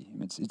majority.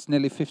 It's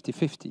nearly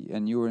 50-50,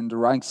 and you're in the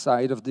right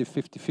side of the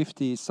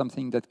 50-50 is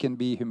something that can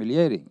be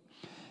humiliating.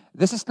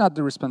 This is not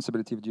the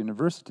responsibility of the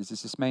universities.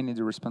 This is mainly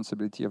the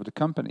responsibility of the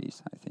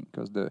companies, I think,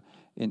 because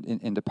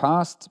in the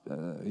past,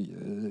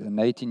 an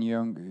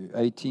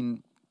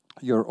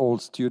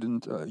 18-year-old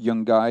student,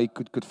 young guy,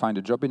 could find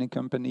a job in a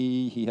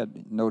company. He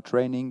had no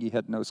training, he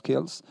had no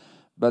skills,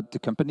 but the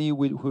company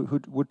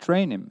would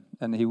train him,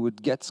 and he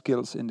would get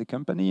skills in the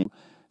company.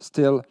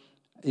 Still,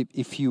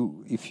 if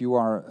you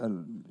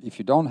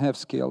don't have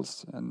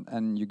skills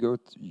and you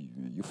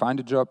find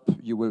a job,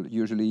 you will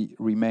usually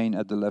remain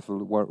at the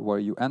level where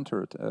you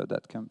entered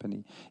that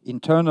company.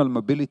 Internal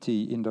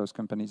mobility in those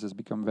companies has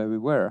become very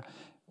rare.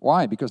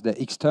 Why? Because they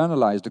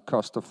externalize the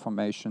cost of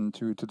formation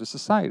to the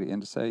society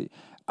and say,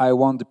 I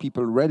want the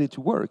people ready to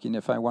work, and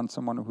if I want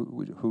someone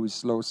who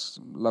is low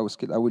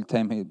skilled, I will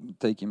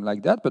take him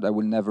like that, but I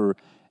will never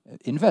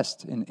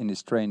invest in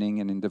his training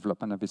and in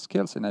development of his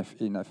skills. And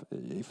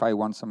if I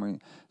want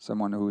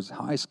someone who's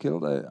high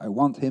skilled, I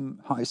want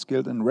him high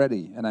skilled and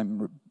ready, and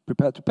I'm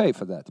prepared to pay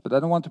for that. But I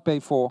don't want to pay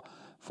for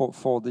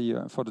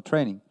the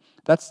training.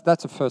 That's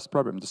the first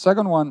problem. The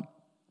second one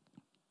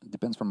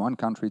depends from one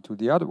country to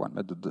the other one.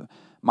 But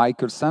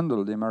Michael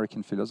Sandel, the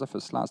American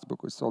philosopher's last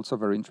book, was also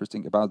very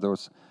interesting about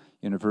those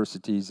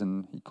universities,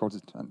 and he calls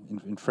it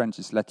in French,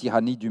 it's la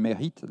tyrannie du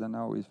mérite. I don't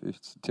know if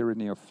it's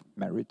tyranny of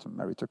merit,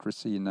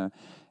 meritocracy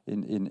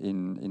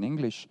in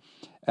English.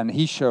 And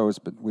he shows,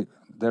 but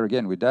there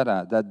again with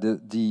data, that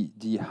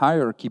the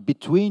hierarchy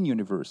between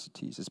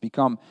universities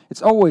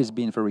it's always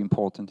been very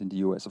important in the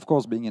US. Of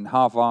course, being in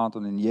Harvard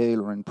or in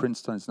Yale or in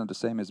Princeton is not the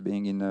same as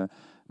being in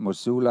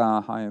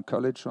Missoula Higher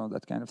College or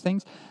that kind of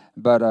things.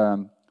 But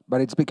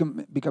it's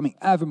becoming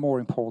ever more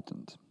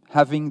important.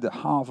 Having the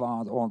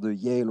Harvard or the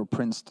Yale or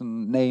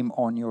Princeton name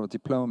on your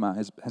diploma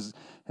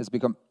has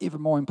become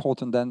even more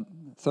important than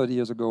 30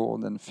 years ago or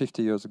than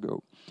 50 years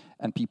ago.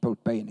 And people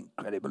pay an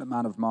incredible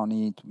amount of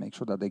money to make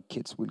sure that their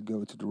kids will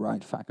go to the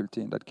right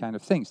faculty and that kind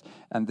of things.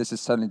 And this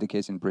is certainly the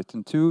case in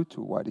Britain too,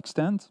 to a wide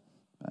extent.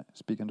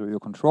 Speak under your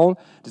control.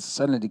 This is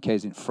certainly the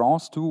case in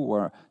France too,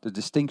 where the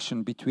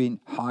distinction between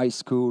high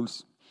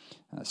schools,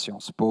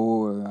 Sciences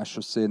Po,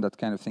 HEC, and that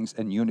kind of things,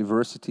 and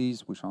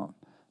universities, which are a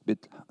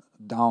bit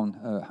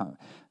down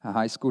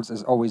high schools,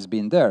 has always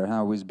been there,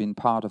 always been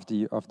part of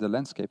the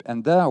landscape.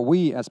 And there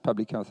we as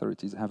public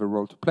authorities have a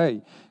role to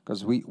play,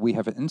 because we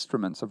have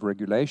instruments of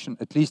regulation,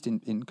 at least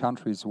in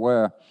countries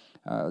where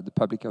the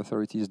public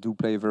authorities do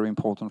play a very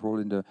important role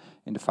in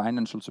the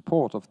financial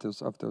support of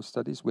those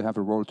studies. We have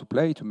a role to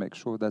play to make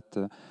sure that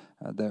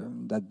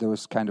that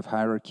those kind of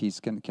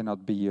hierarchies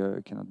cannot be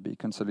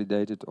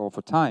consolidated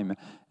over time,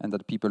 and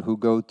that people who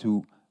go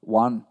to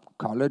one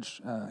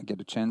college get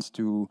a chance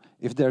to,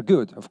 if they're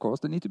good, of course,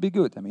 they need to be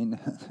good. I mean,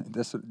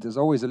 there's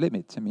always a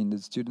limit. I mean, the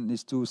student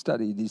needs to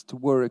study, needs to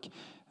work.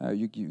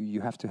 You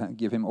have to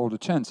give him all the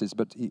chances,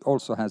 but he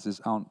also has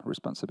his own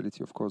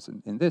responsibility, of course,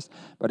 in this.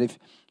 But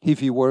if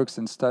he works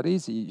and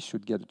studies, he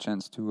should get a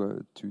chance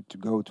to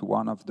go to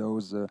one of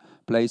those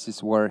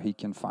places where he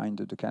can find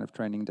the kind of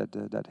training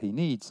that he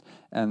needs.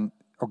 And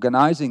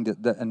organizing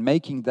and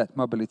making that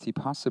mobility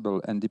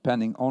possible, and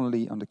depending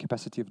only on the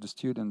capacity of the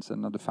students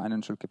and not the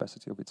financial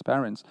capacity of its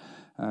parents,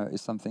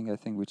 is something I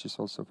think which is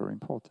also very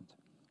important.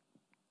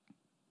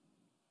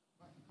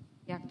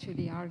 He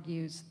actually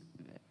argues,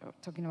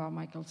 talking about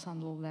Michael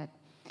Sandel, that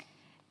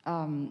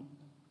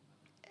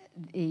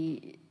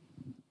the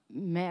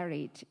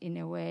merit, in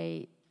a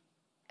way,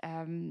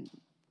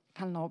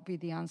 cannot be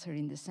the answer,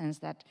 in the sense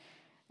that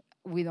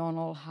we don't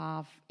all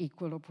have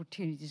equal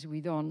opportunities. We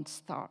don't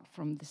start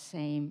from the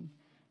same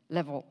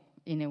level,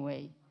 in a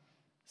way.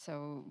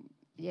 So,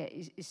 yeah,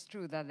 it's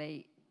true that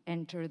they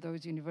enter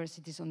those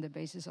universities on the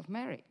basis of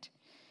merit,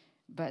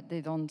 but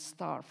they don't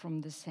start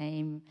from the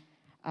same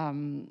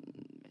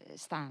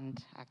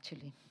stand,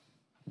 actually.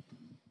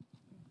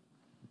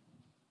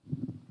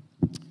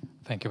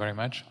 Thank you very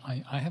much.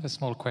 I have a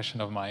small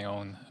question of my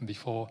own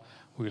before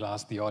we'll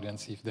ask the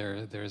audience if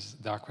there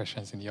are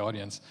questions in the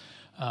audience.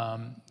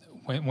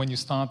 When you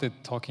started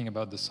talking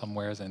about the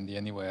somewheres and the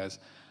anywheres,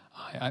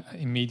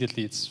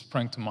 immediately it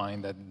sprang to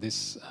mind that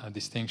this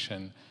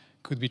distinction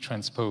could be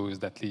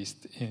transposed, at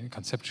least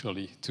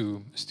conceptually,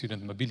 to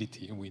student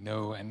mobility. We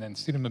know, and then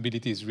student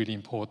mobility is really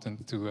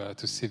important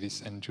to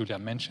CIVIS, and Julia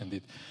mentioned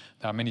it.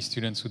 There are many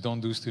students who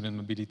don't do student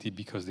mobility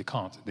because they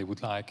can't. They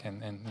would like,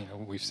 and you know,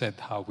 we've said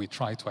how we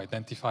try to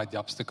identify the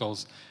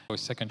obstacles.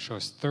 Second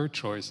choice, third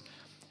choice.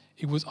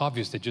 It was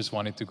obvious they just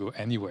wanted to go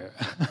anywhere.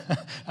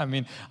 I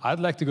mean,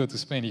 I'd like to go to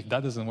Spain. If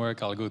that doesn't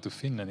work, I'll go to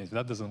Finland. If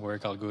that doesn't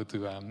work, I'll go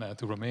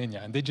to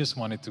Romania. And they just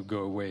wanted to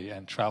go away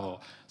and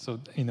travel. So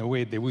in a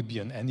way, they would be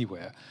an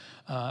anywhere.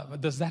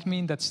 But does that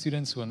mean that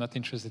students who are not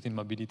interested in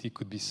mobility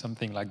could be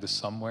something like the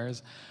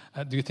somewheres?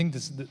 Do you think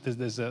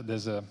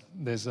there's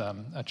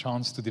a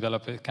chance to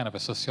develop a kind of a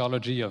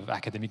sociology of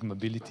academic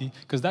mobility?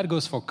 Because that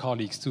goes for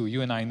colleagues too.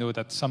 You and I know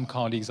that some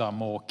colleagues are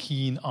more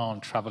keen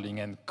on traveling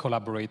and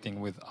collaborating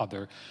with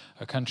other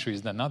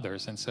countries than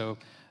others. And so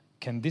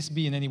can this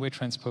be in any way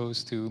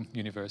transposed to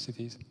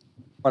universities?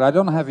 Well, I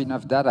don't have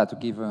enough data to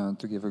give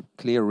a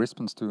clear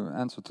response to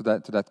answer to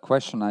that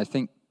question. I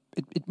think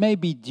it may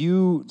be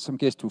due, in some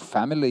case, to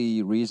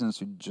family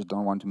reasons. You just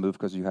don't want to move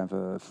because you have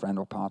a friend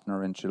or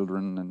partner and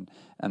children,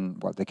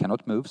 and well, they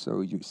cannot move,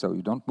 so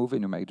you don't move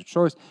and you make the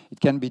choice. It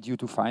can be due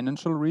to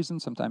financial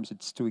reasons. Sometimes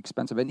it's too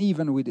expensive, and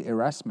even with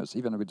Erasmus,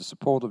 even with the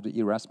support of the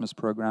Erasmus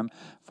program,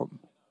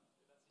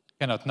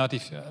 Not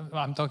if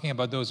I'm talking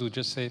about those who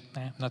just say,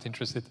 not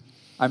interested.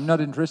 I'm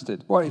not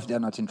interested. Well, if they're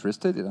not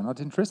interested, they're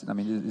not interested. I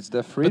mean, it's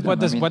their freedom.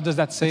 But what does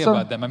that say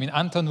about them? I mean,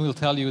 Anton will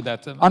tell you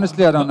that...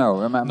 honestly, I don't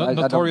know.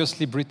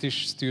 Notoriously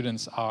British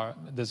students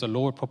there's a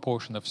lower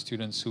proportion of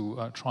students who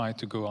try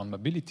to go on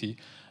mobility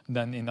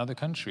than in other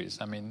countries.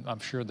 I mean, I'm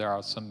sure there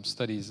are some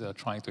studies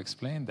trying to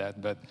explain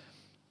that, but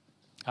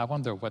I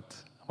wonder what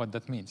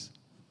that means.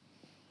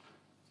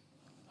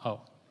 Oh.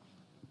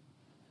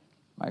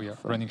 We are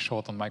running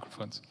short on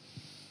microphones.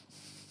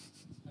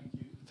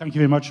 Thank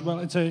you very much.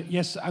 Well,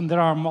 yes, and there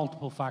are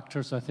multiple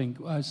factors, I think.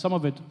 Some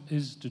of it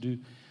is to do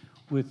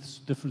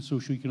with different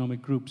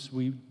socioeconomic groups.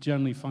 We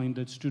generally find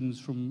that students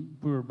from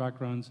poorer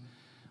backgrounds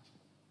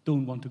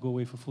don't want to go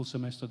away for full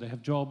semester. They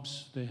have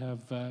jobs, they have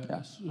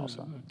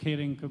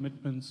caring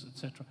commitments,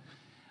 etc.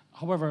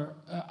 However,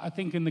 I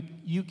think in the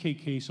UK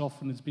case,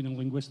 often it's been a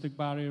linguistic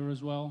barrier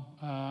as well.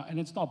 And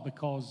it's not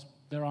because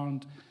there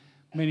aren't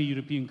many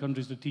European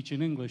countries that teach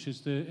in English.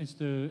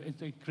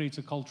 It creates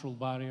a cultural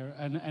barrier,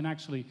 and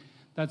actually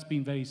that's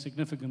been very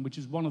significant, which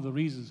is one of the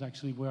reasons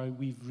actually why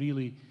we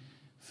really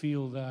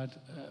feel that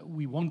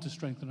we want to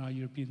strengthen our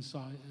European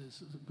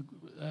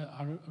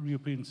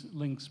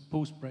links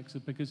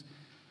post-Brexit, because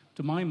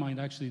to my mind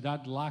actually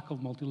that lack of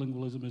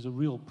multilingualism is a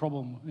real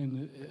problem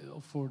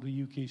for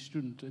the UK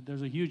student.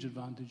 There's a huge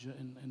advantage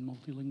in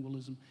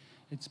multilingualism.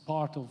 It's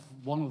part of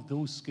one of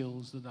those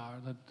skills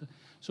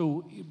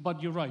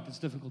but you're right, it's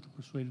difficult to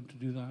persuade them to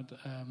do that.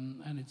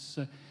 And it's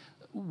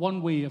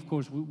one way, of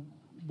course,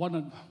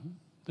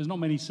 there's not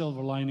many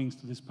silver linings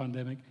to this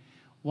pandemic.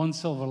 One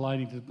silver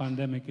lining to the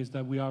pandemic is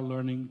that we are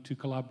learning to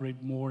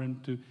collaborate more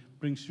and to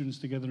bring students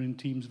together in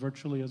teams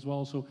virtually as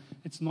well. So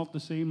it's not the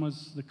same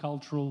as the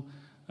cultural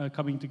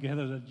coming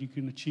together that you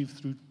can achieve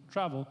through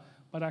travel,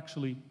 but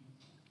actually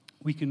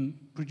we can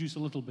produce a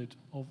little bit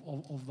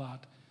of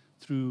that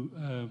through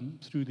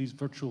these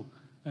virtual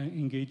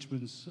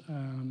engagements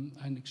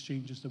and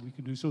exchanges that we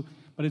can do. So,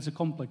 but it's a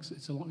complex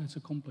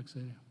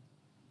area.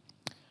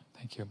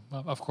 Thank you.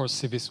 Well, of course,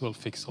 CIVIS will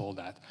fix all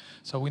that.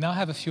 So we now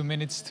have a few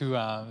minutes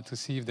to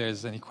see if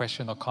there's any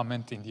question or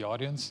comment in the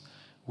audience.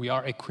 We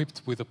are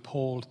equipped with a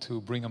pole to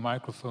bring a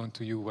microphone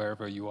to you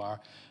wherever you are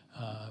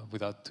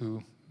without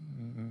too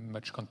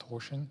much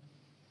contortion.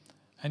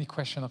 Any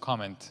question or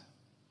comment?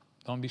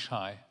 Don't be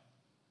shy.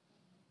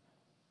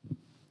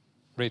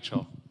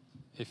 Rachel,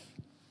 if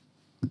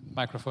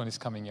microphone is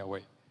coming your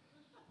way.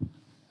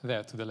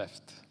 There, to the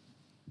left.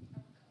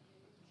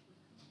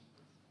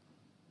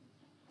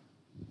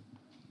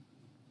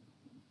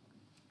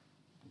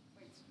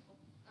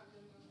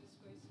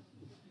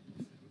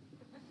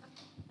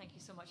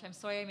 I'm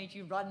sorry I made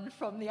you run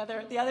from the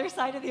other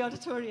side of the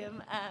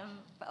auditorium.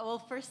 Well,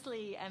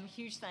 firstly,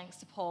 huge thanks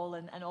to Paul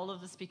and all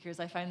of the speakers.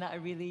 I found that a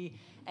really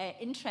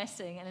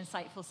interesting and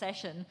insightful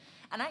session.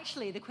 And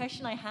actually, the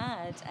question I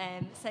had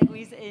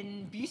segues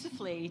in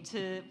beautifully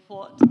to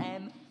what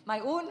my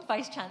own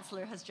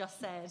Vice-Chancellor has just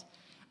said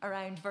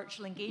around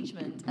virtual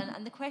engagement.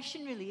 And the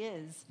question really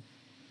is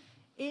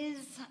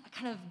a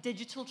kind of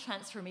digital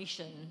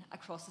transformation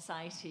across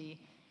society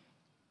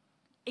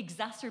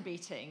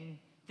exacerbating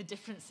the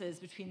differences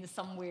between the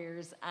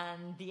somewheres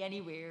and the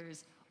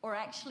anywheres, or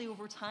actually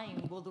over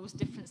time will those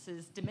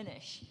differences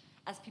diminish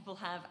as people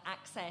have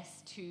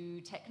access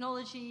to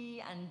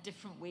technology and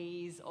different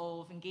ways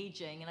of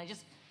engaging? And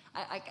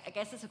I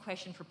guess it's a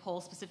question for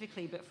Paul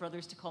specifically, but for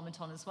others to comment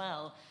on as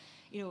well.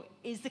 You know,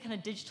 is the kind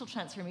of digital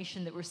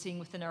transformation that we're seeing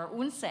within our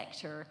own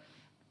sector,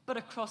 but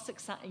across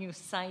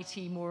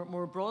society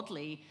more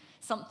broadly,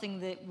 something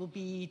that will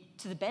be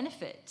to the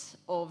benefit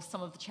of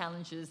some of the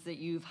challenges that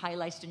you've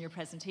highlighted in your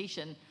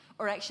presentation,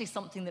 or actually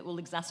something that will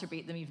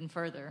exacerbate them even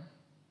further?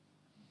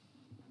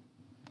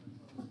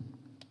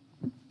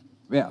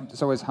 Yeah,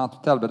 it's always hard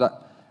to tell,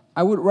 but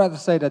I would rather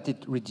say that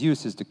it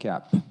reduces the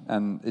gap,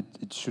 and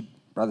it should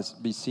rather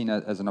be seen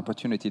as an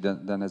opportunity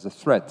than as a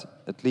threat,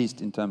 at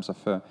least in terms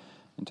of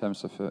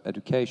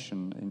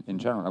education in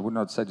general. I would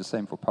not say the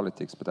same for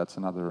politics, but that's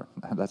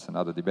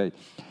another debate.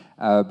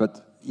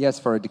 But yes,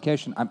 for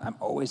education, I'm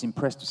always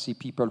impressed to see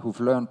people who've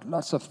learned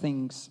lots of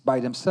things by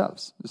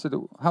themselves.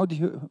 So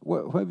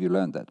where have you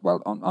learned that?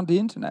 Well, on the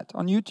internet,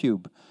 on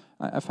YouTube.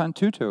 I found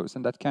tutors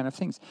and that kind of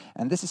things.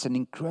 And this is an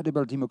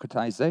incredible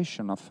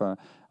democratization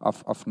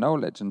of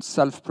knowledge and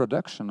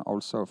self-production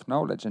also of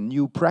knowledge and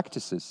new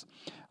practices.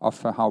 of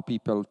how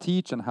people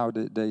teach and how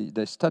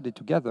they study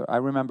together. I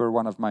remember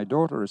one of my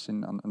daughters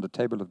on the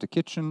table of the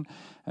kitchen.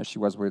 She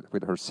was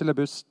with her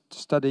syllabus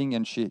studying,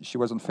 and she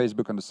was on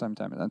Facebook at the same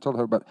time. And I told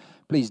her, but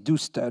please do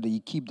study,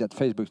 keep that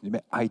Facebook.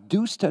 I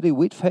do study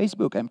with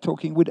Facebook. I'm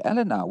talking with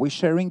Elena. We're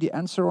sharing the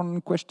answer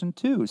on question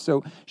 2.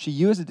 So she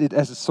used it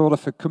as a sort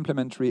of a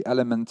complementary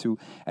element to.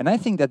 And I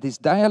think that this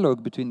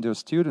dialogue between those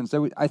students,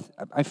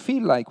 I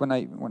feel like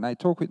when I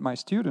talk with my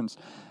students,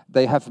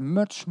 they have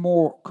much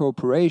more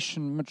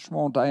cooperation, much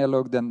more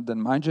dialogue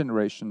than my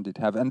generation did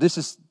have. And this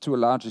is to a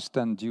large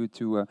extent due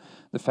to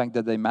the fact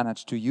that they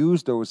managed to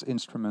use those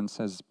instruments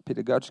as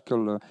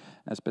pedagogical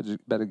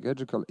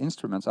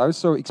instruments. I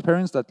also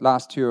experienced that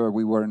last year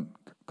we weren't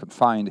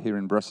confined here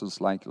in Brussels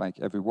like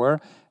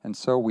everywhere, and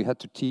so we had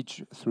to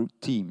teach through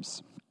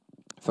teams.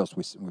 First,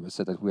 we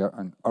said that we are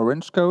an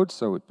orange code,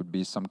 so it would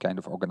be some kind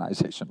of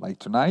organization like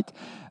tonight.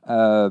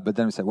 But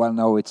then we said, well,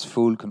 no, it's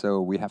full, so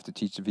we have to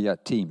teach via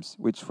Teams,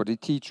 which for the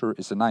teacher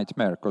is a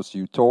nightmare because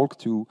you talk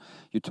to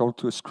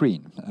a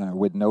screen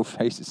with no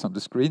faces on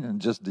the screen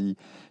and just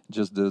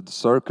the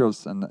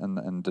circles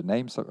and the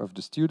names of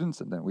the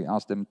students, and then we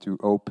ask them to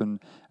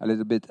open a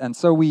little bit. And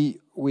so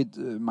with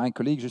my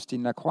colleague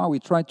Justine Lacroix, we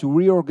tried to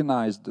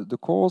reorganize the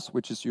course,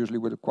 which is usually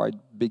with a quite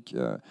big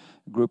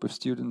group of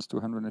students,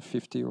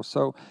 250 or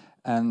so,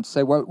 and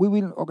say, well, we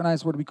will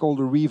organize what we call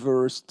the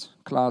reversed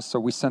class.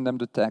 So we send them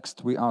the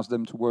text, we ask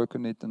them to work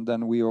on it, and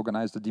then we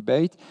organize the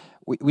debate.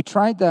 We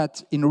tried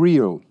that in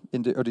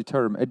the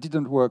auditorium. It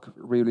didn't work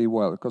really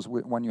well, because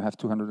when you have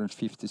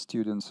 250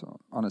 students,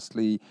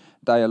 honestly,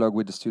 dialogue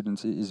with the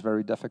students is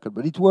very difficult.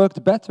 But it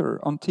worked better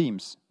on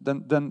Teams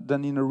than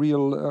in a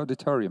real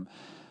auditorium.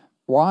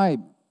 Why?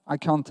 I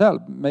can't tell.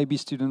 Maybe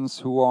students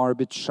who are a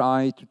bit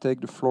shy to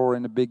take the floor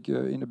in a big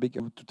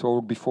to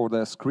talk before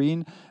their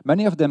screen.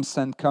 Many of them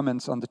send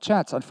comments on the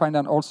chats. I find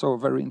that also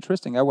very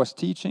interesting. I was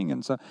teaching,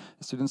 and so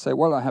students say,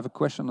 "Well, I have a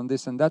question on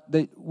this and that."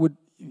 They would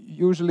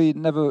usually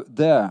never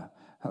dare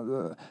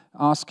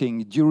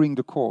asking during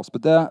the course,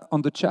 but there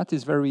on the chat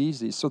is very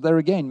easy. So there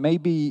again,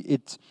 maybe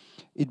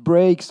it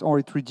breaks or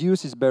it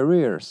reduces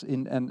barriers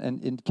and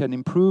it can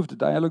improve the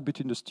dialogue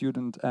between the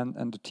student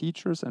and the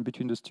teachers and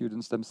between the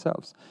students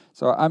themselves.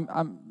 So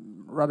I'm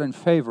rather in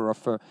favor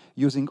of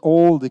using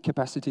all the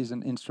capacities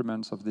and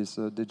instruments of this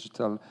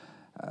digital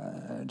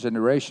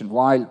generation,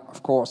 while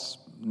of course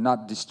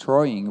not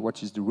destroying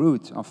what is the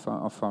root of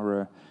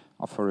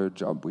our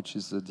job, which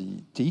is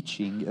the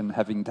teaching and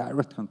having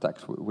direct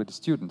contact with the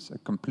students. A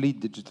complete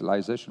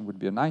digitalization would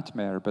be a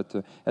nightmare, but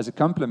as a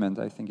complement,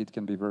 I think it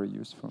can be very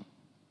useful.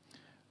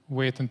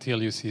 Wait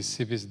until you see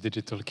CIVIS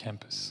Digital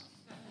Campus.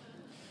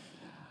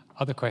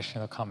 Other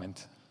question or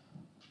comment?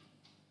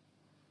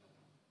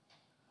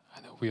 I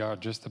know we are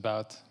just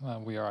about,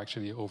 we are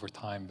actually over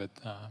time, but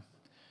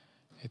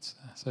it's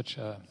such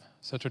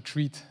a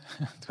treat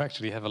to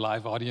actually have a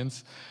live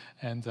audience.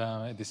 And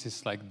this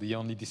is like the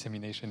only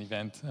dissemination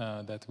event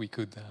that we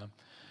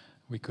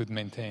could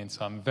maintain.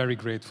 So I'm very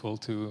grateful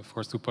of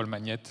course, to Paul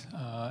Magnette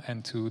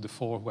and to the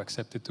 4 who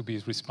accepted to be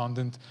his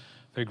respondent.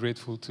 Very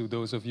grateful to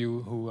those of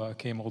you who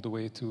came all the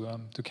way to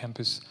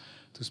campus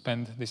to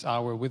spend this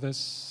hour with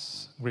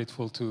us.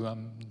 Grateful to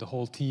the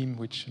whole team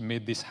which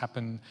made this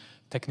happen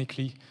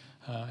technically.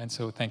 And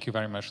so thank you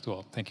very much to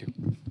all. Thank you.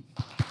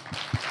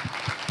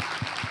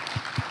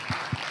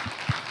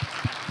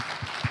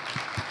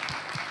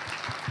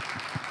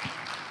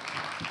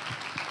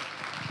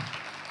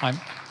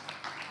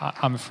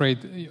 I'm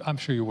afraid, I'm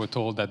sure you were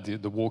told that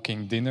the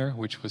walking dinner,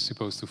 which was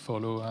supposed to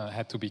follow,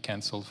 had to be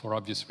cancelled for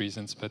obvious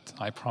reasons, but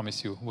I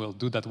promise you we'll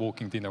do that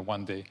walking dinner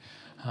one day.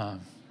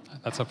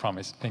 That's a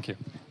promise. Thank you.